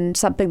mentioned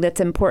something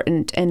that's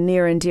important and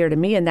near and dear to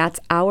me, and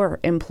that's our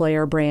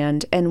employer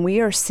brand. And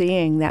we are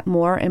seeing that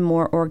more and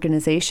more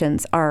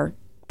organizations are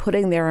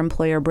putting their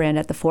employer brand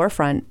at the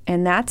forefront.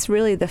 And that's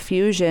really the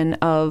fusion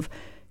of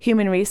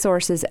human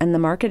resources and the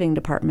marketing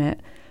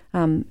department.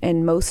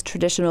 In most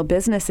traditional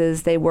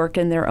businesses, they work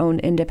in their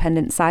own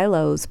independent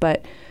silos.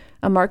 But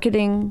a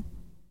marketing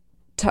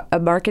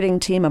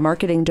team, a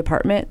marketing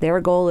department,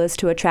 their goal is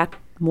to attract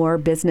more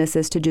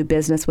businesses to do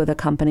business with a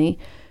company.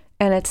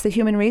 And it's the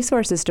human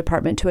resources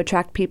department to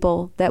attract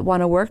people that want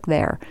to work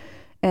there.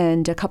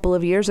 And a couple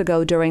of years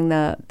ago, during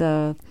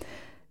the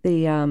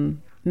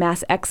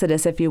mass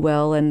exodus, if you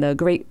will, and the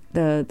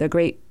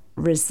great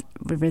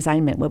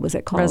resignment. What was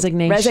it called?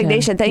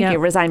 Resignation. Thank you.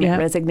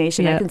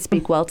 Resignation. I can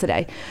speak well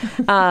today.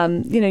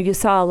 You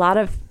saw a lot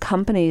of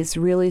companies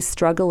really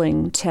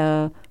struggling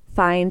to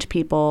find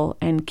people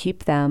and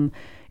keep them.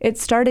 It's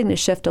starting to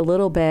shift a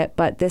little bit,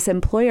 but this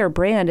employer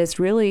brand is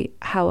really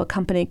how a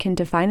company can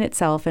define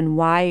itself and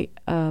why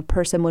a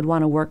person would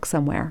want to work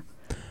somewhere.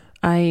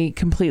 I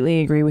completely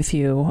agree with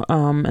you.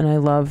 And I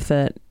love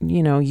that,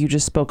 you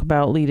just spoke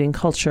about leading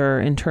culture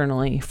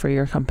internally for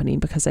your company,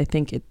 because I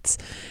think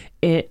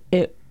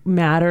it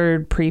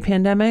mattered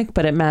pre-pandemic,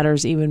 but it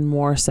matters even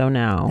more so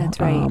now. That's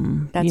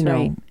right. That's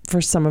right.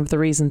 For some of the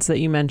reasons that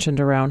you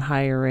mentioned around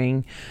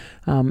hiring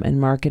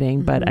and marketing.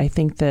 Mm-hmm. But I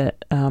think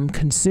that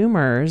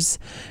consumers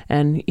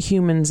and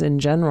humans in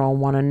general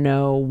want to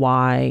know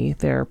why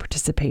they're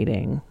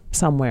participating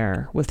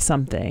somewhere with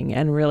something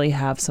and really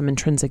have some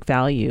intrinsic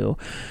value.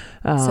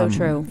 So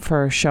true.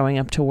 For showing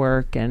up to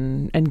work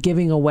and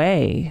giving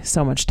away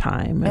so much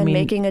time. And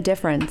making a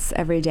difference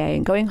every day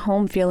and going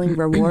home feeling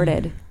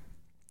rewarded.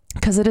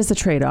 Because it is a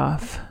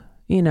trade-off,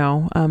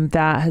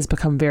 that has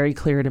become very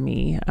clear to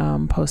me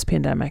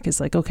post-pandemic. Is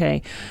like,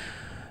 okay,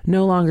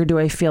 no longer do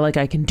I feel like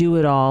I can do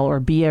it all or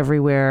be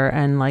everywhere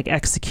and like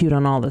execute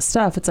on all this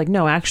stuff. It's like,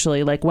 no,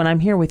 actually, like when I'm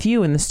here with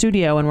you in the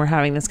studio and we're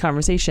having this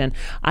conversation,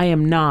 I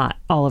am not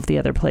all of the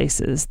other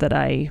places that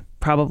I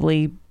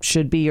probably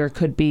should be or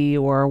could be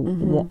or,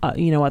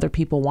 other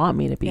people want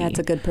me to be. Yeah, it's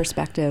a good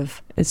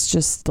perspective. It's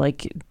just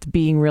like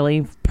being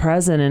really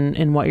present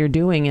in what you're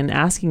doing and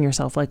asking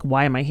yourself, like,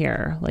 why am I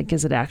here? Like,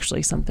 is it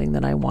actually something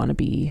that I want to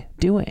be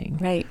doing?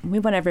 Right. We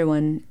want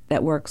everyone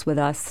that works with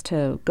us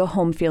to go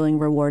home feeling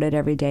rewarded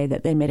every day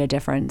that they made a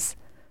difference.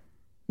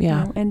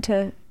 Yeah. And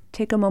to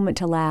take a moment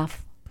to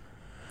laugh.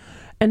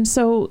 And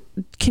so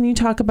can you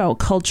talk about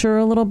culture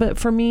a little bit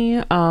for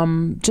me?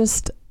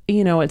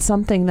 It's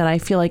something that I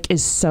feel like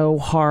is so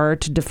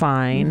hard to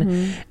define.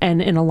 Mm-hmm.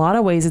 And in a lot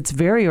of ways, it's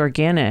very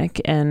organic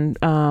and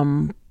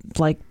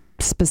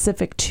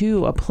specific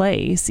to a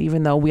place,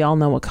 even though we all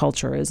know what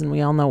culture is and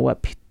we all know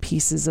what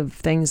pieces of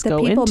things go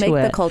into it. The people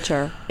make the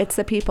culture. It's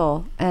the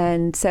people.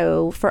 And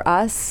so for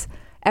us,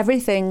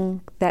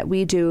 everything that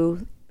we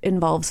do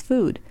involves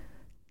food.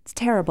 It's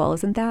terrible,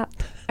 isn't that?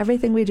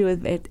 Everything we do,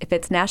 if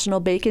it's National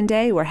Bacon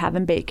Day, we're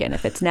having bacon.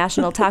 If it's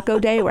National Taco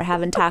Day, we're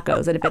having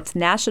tacos. And if it's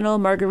National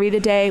Margarita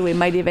Day, we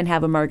might even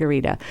have a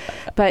margarita.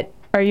 But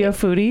are you a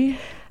foodie?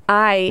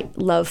 I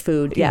love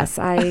food. Yes,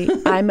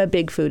 I'm a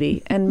big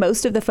foodie. And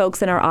most of the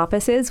folks in our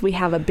offices, we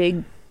have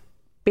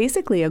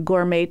basically a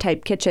gourmet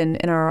type kitchen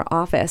in our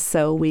office.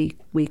 So we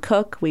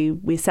cook,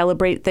 we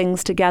celebrate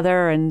things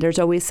together, and there's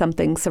always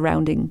something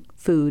surrounding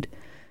food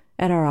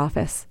at our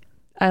office.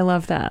 I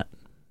love that.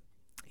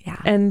 Yeah.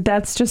 And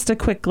that's just a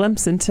quick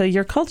glimpse into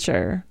your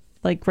culture,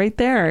 like right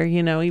there,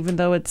 even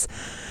though it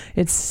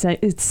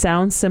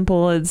sounds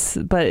simple,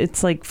 but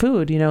it's like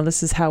food,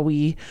 this is how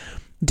we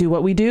do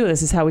what we do.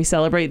 This is how we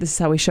celebrate. This is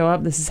how we show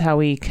up. This is how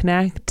we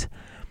connect.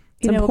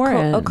 It's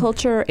important. A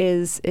culture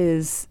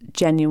is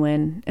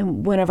genuine.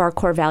 And one of our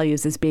core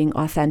values is being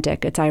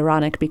authentic. It's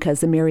ironic because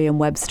the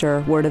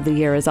Merriam-Webster word of the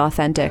year is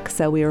authentic.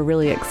 So we were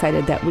really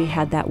excited that we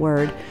had that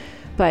word.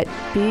 But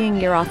being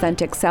your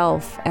authentic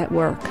self at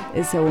work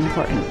is so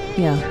important.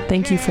 Yeah,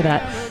 thank you for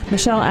that.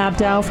 Michelle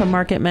Abdow from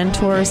Market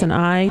Mentors and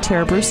I,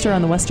 Tara Brewster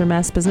on the Western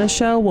Mass Business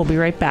Show. We'll be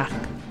right back.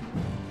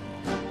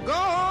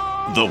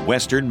 The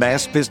Western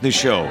Mass Business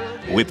Show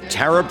with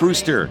Tara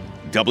Brewster,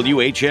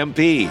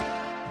 WHMP.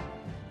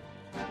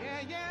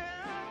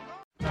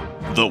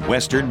 The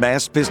Western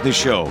Mass Business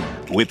Show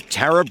with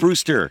Tara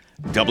Brewster,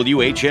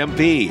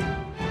 WHMP.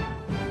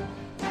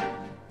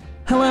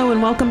 Hello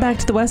and welcome back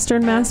to the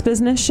Western Mass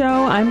Business Show.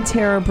 I'm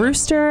Tara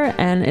Brewster,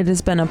 and it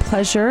has been a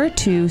pleasure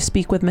to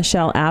speak with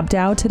Michelle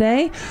Abdow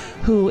today,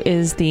 who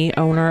is the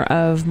owner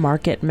of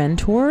Market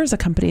Mentors, a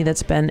company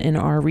that's been in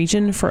our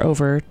region for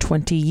over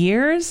 20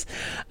 years.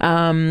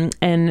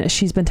 And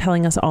she's been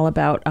telling us all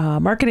about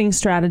marketing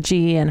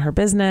strategy and her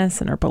business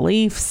and her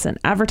beliefs and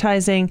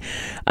advertising.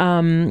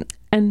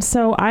 And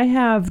so I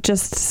have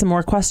just some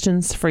more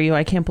questions for you.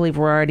 I can't believe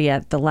we're already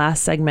at the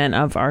last segment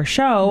of our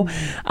show.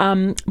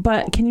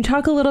 But can you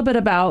talk a little bit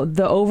about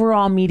the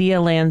overall media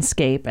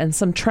landscape and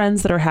some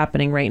trends that are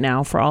happening right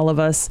now for all of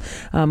us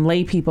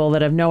lay people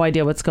that have no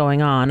idea what's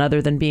going on other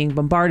than being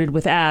bombarded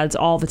with ads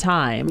all the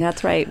time?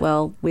 That's right.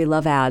 Well, we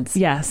love ads.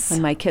 Yes.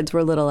 When my kids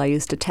were little, I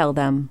used to tell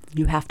them,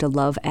 you have to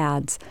love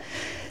ads.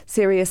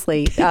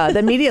 Seriously,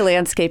 the media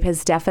landscape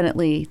has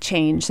definitely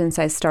changed since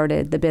I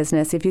started the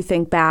business. If you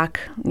think back,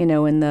 in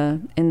the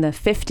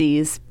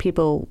 50s,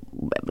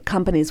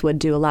 companies would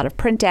do a lot of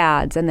print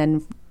ads, and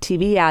then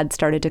TV ads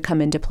started to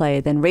come into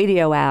play, then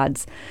radio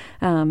ads.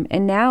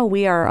 And now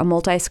we are a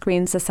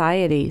multi-screen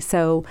society.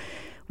 So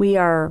we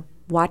are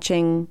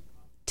watching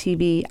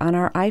TV on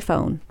our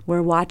iPhone.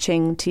 We're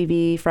watching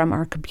TV from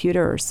our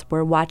computers.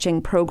 We're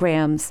watching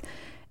programs.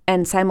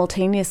 And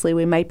simultaneously,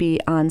 we might be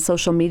on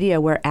social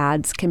media where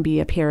ads can be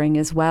appearing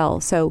as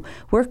well. So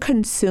we're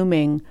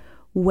consuming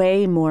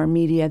way more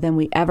media than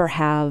we ever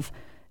have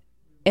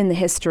in the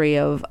history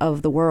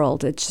of the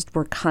world. It's just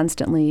we're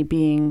constantly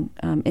being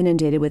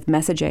inundated with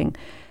messaging.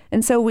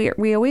 And so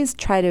we always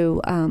try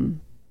to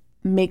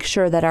make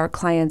sure that our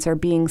clients are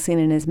being seen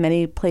in as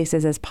many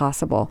places as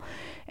possible.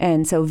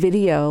 And so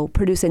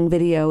producing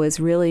video is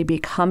really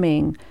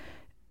becoming,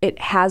 it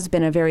has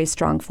been a very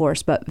strong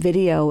force, but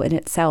video in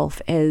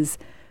itself is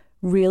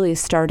really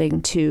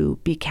starting to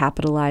be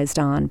capitalized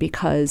on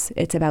because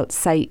it's about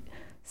sight,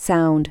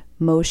 sound,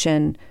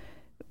 motion,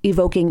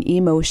 evoking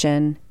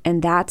emotion,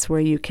 and that's where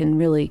you can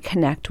really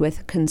connect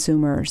with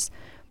consumers.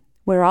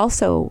 We're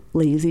also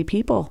lazy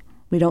people.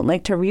 We don't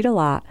like to read a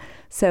lot.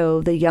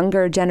 So the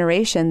younger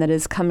generation that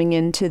is coming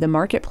into the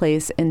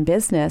marketplace in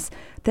business,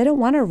 they don't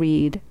want to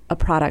read a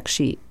product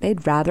sheet.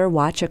 They'd rather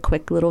watch a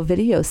quick little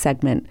video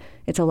segment.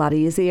 It's a lot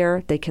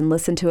easier. They can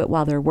listen to it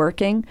while they're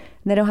working,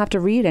 and they don't have to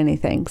read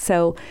anything.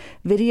 So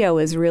video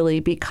is really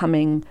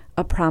becoming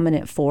a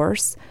prominent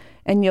force.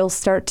 And you'll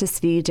start to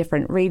see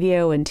different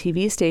radio and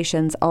TV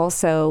stations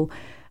also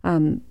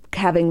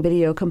having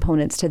video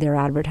components to their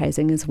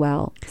advertising as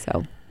well.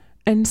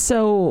 And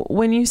so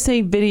when you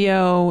say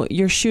video,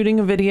 you're shooting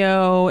a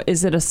video,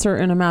 is it a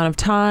certain amount of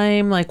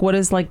time? Like, what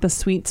is like the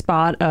sweet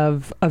spot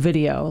of a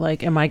video?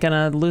 Like, am I going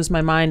to lose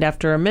my mind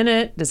after a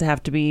minute? Does it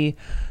have to be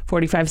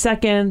 45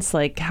 seconds?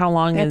 Like, how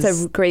long is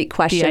That's a great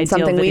question.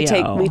 Something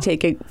video? we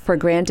take it for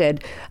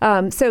granted.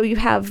 So you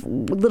have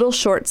little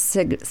short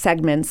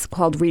segments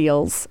called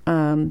reels.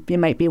 You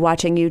might be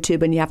watching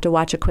YouTube and you have to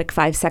watch a quick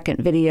 5-second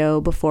video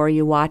before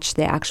you watch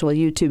the actual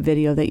YouTube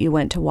video that you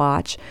went to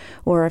watch.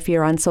 Or if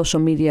you're on social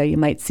media, you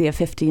might see a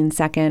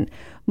 15-second.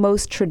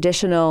 Most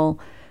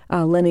traditional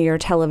linear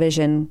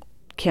television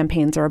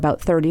campaigns are about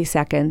 30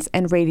 seconds,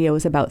 and radio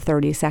is about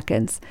 30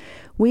 seconds.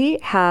 We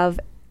have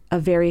a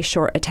very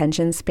short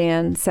attention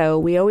span, so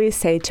we always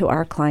say to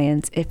our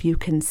clients, if you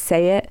can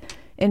say it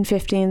in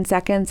 15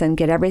 seconds and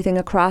get everything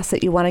across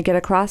that you want to get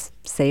across,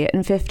 say it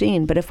in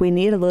 15. But if we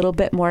need a little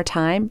bit more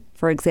time,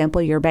 for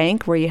example, your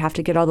bank where you have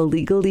to get all the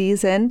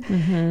legalese in,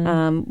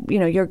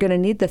 you're going to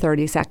need the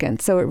 30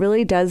 seconds. So it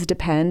really does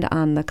depend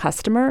on the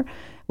customer,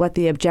 what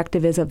the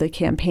objective is of the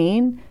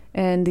campaign,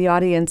 and the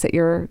audience that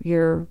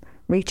you're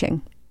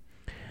reaching.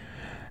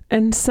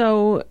 And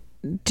so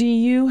do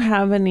you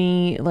have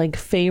any like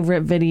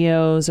favorite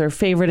videos or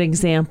favorite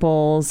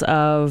examples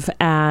of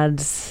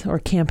ads or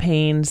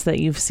campaigns that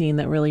you've seen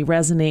that really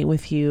resonate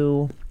with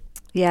you?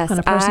 Yes, on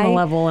a personal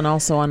level and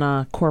also on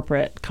a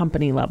corporate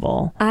company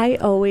level? I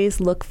always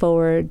look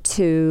forward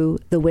to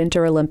the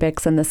Winter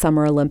Olympics and the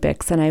Summer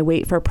Olympics, and I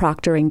wait for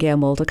Procter &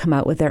 Gamble to come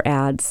out with their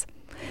ads.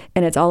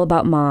 And it's all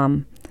about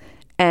mom.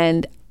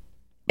 And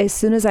as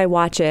soon as I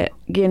watch it,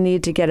 you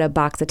need to get a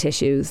box of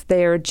tissues.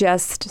 They are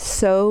just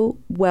so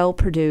well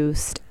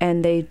produced,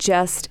 and they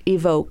just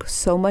evoke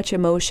so much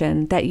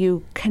emotion that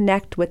you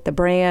connect with the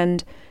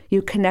brand,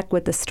 you connect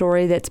with the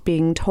story that's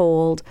being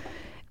told,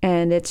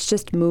 and it's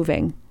just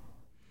moving.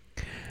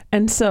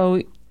 And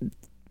so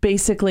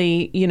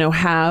basically,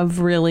 have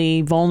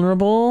really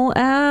vulnerable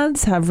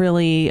ads, have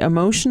really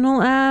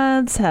emotional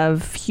ads,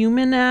 have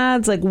human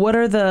ads. Like, what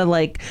are the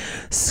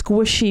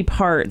squishy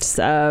parts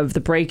of the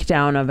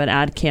breakdown of an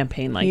ad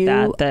campaign like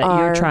that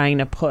you're trying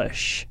to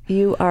push?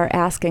 You are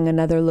asking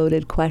another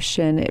loaded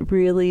question. It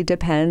really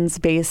depends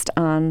based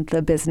on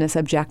the business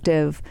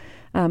objective.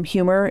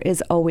 Humor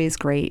is always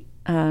great.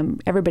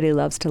 Everybody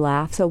loves to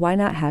laugh, so why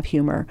not have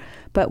humor?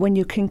 But when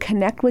you can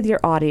connect with your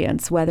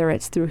audience, whether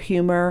it's through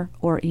humor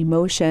or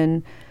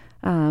emotion,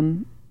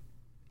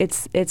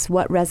 it's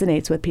what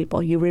resonates with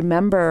people. You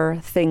remember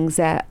things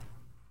that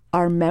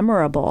are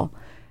memorable.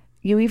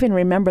 You even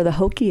remember the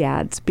hokey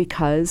ads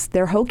because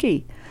they're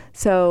hokey.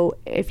 So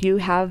if you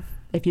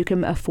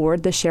can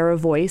afford the share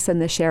of voice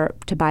and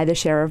to buy the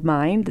share of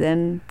mind,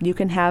 then you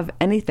can have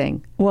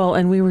anything. Well,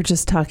 and we were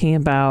just talking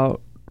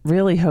about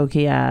really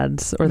hokey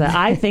ads, or that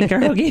I think are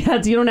hokey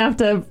ads. You don't have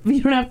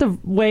to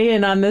weigh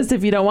in on this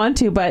if you don't want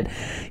to, but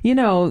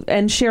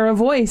and share a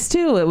voice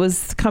too. It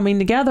was coming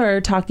together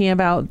talking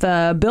about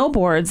the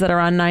billboards that are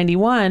on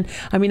 91.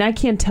 I mean, I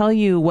can't tell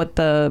you what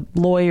the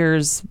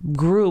lawyer's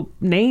group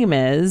name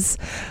is,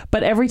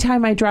 but every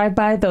time I drive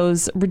by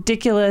those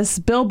ridiculous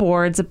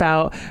billboards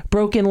about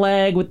broken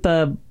leg with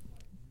the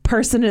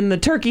person in the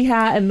turkey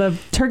hat and the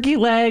turkey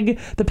leg,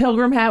 the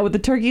pilgrim hat with the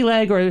turkey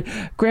leg, or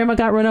grandma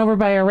got run over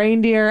by a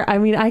reindeer. I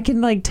mean, I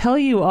can tell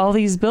you all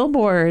these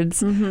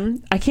billboards. Mm-hmm.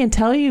 I can't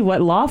tell you what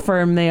law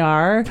firm they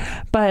are,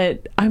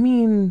 but I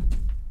mean,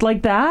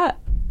 that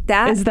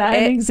is that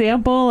an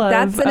example of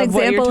that's an example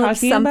what you're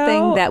talking of something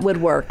about? That would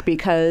work,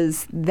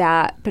 because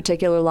that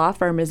particular law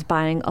firm is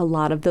buying a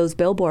lot of those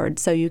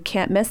billboards, so you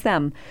can't miss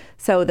them.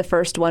 So the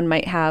first one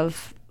might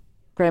have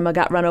grandma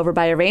got run over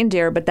by a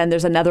reindeer, but then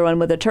there's another one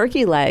with a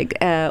turkey leg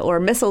or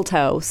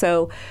mistletoe.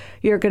 So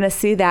you're going to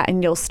see that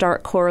and you'll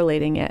start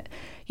correlating it.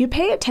 You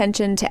pay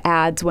attention to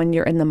ads when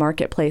you're in the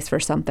marketplace for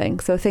something.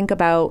 So think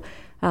about,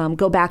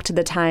 go back to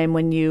the time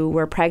when you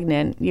were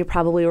pregnant. You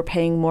probably were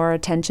paying more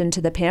attention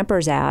to the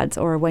Pampers ads,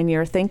 or when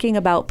you're thinking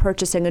about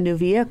purchasing a new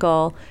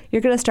vehicle,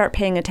 you're going to start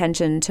paying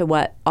attention to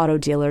what auto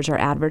dealers are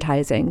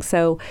advertising.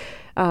 So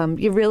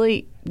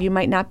you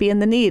might not be in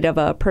the need of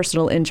a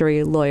personal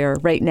injury lawyer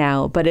right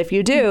now. But if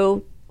you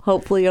do,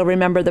 hopefully you'll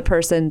remember the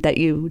person that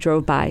you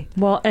drove by.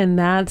 Well, and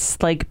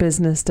that's like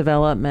business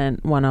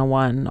development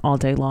 101 all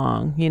day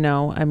long.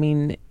 I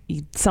mean,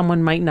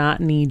 someone might not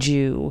need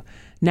you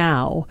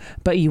now,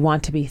 but you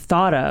want to be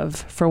thought of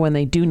for when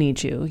they do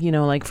need you.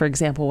 Like, for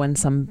example, when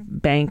some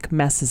bank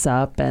messes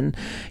up and,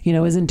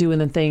 isn't doing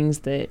the things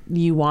that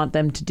you want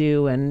them to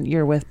do, and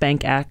you're with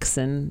Bank X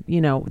and,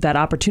 that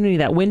opportunity,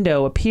 that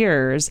window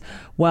appears.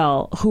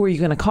 Well, who are you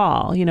going to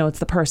call? It's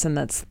the person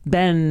that's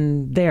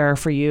been there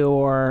for you,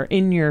 or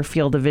in your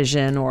field of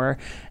vision, or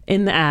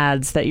in the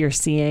ads that you're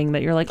seeing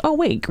that you're like, oh,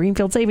 wait,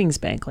 Greenfield Savings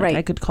Bank. Like, right.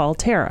 I could call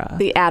Tara.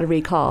 The ad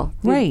recall.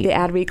 Right. The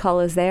ad recall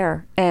is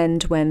there.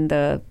 And when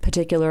the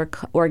particular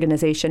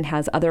organization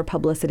has other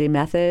publicity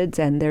methods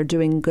and they're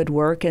doing good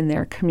work in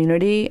their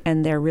community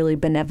and they're really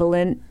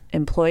benevolent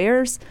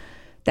employers,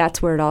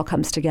 that's where it all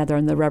comes together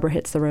and the rubber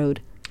hits the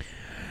road.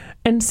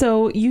 And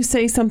so you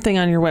say something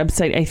on your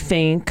website, I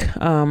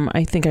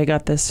think I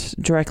got this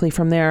directly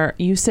from there.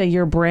 You say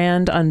your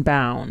brand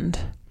unbound.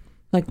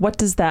 Like, what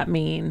does that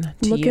mean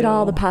to you? Look at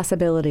all the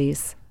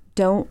possibilities.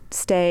 Don't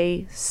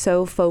stay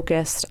so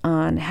focused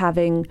on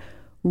having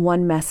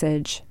one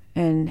message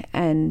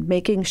and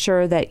making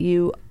sure that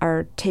you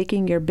are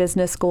taking your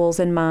business goals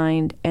in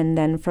mind, and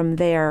then from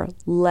there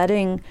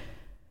letting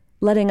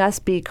us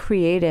be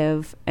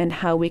creative and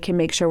how we can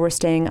make sure we're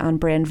staying on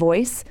brand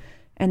voice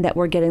and that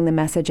we're getting the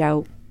message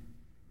out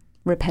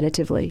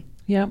repetitively.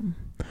 Yep.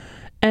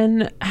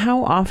 And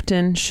how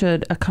often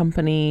should a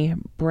company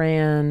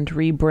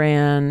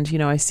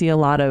rebrand? I see a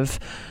lot of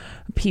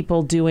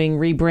people doing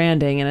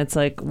rebranding, and it's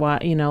like, why?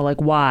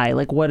 Why?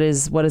 Like, what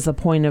is the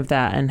point of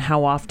that? And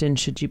how often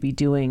should you be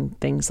doing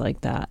things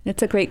like that?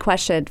 It's a great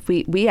question.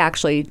 We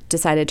actually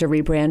decided to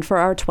rebrand for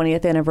our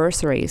 20th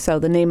anniversary. So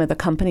the name of the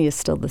company is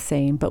still the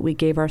same, but we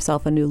gave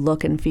ourselves a new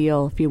look and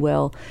feel, if you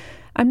will.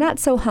 I'm not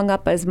so hung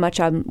up as much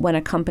on when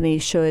a company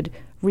should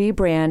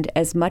rebrand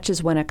as much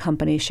as when a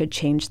company should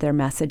change their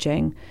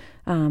messaging.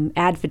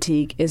 Ad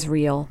fatigue is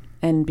real.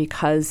 And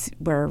because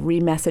we're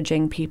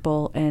remessaging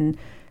people and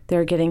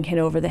they're getting hit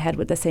over the head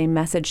with the same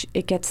message,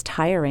 it gets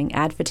tiring.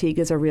 Ad fatigue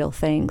is a real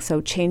thing. So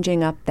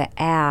changing up the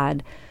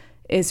ad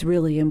is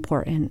really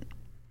important.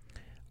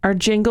 Are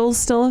jingles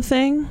still a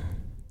thing?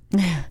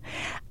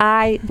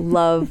 I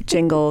love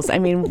jingles. I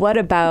mean, what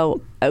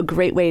about a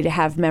great way to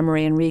have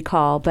memory and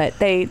recall? But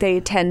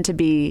they tend to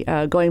be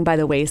going by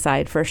the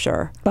wayside for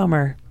sure.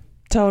 Bummer.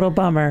 Total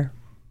bummer.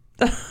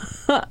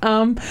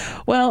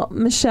 Well,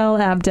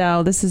 Michelle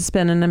Abdow, this has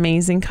been an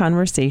amazing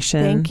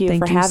conversation. Thank you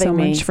for having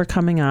me. Thank you so much for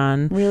coming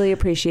on. Really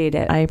appreciate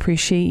it. I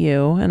appreciate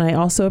you. And I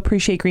also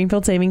appreciate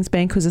Greenfield Savings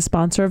Bank, who's a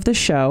sponsor of the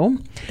show.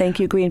 Thank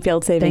you,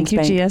 Greenfield Savings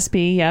Bank. Thank you,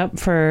 GSB,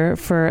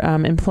 for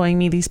employing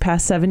me these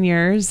past 7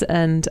 years,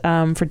 and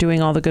for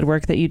doing all the good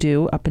work that you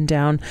do up and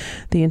down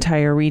the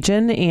entire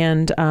region,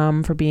 and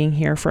for being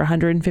here for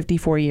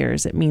 154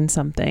 years. It means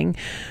something.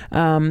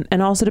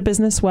 And also to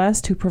Business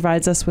West, who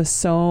provides us with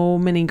so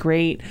many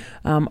great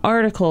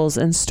articles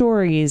and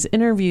stories,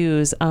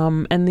 interviews,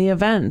 and the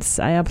events.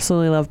 I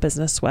absolutely love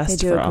Business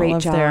West for all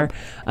of their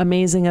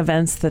amazing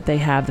events that they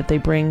have, that they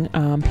bring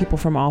people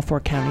from all 4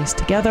 counties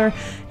together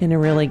in a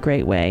really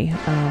great way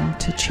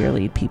to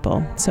cheerlead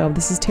people. So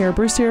this is Tara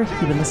Brewster.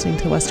 You've been listening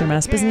to the Western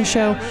Mass Business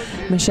Show.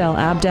 Michelle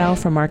Abdow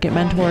from Market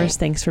Mentors.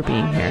 Thanks for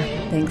being here.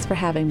 Thanks for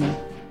having me.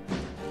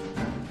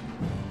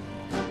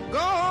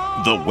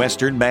 The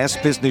Western Mass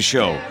Business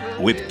Show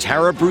with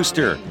Tara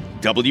Brewster,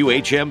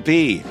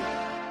 WHMP.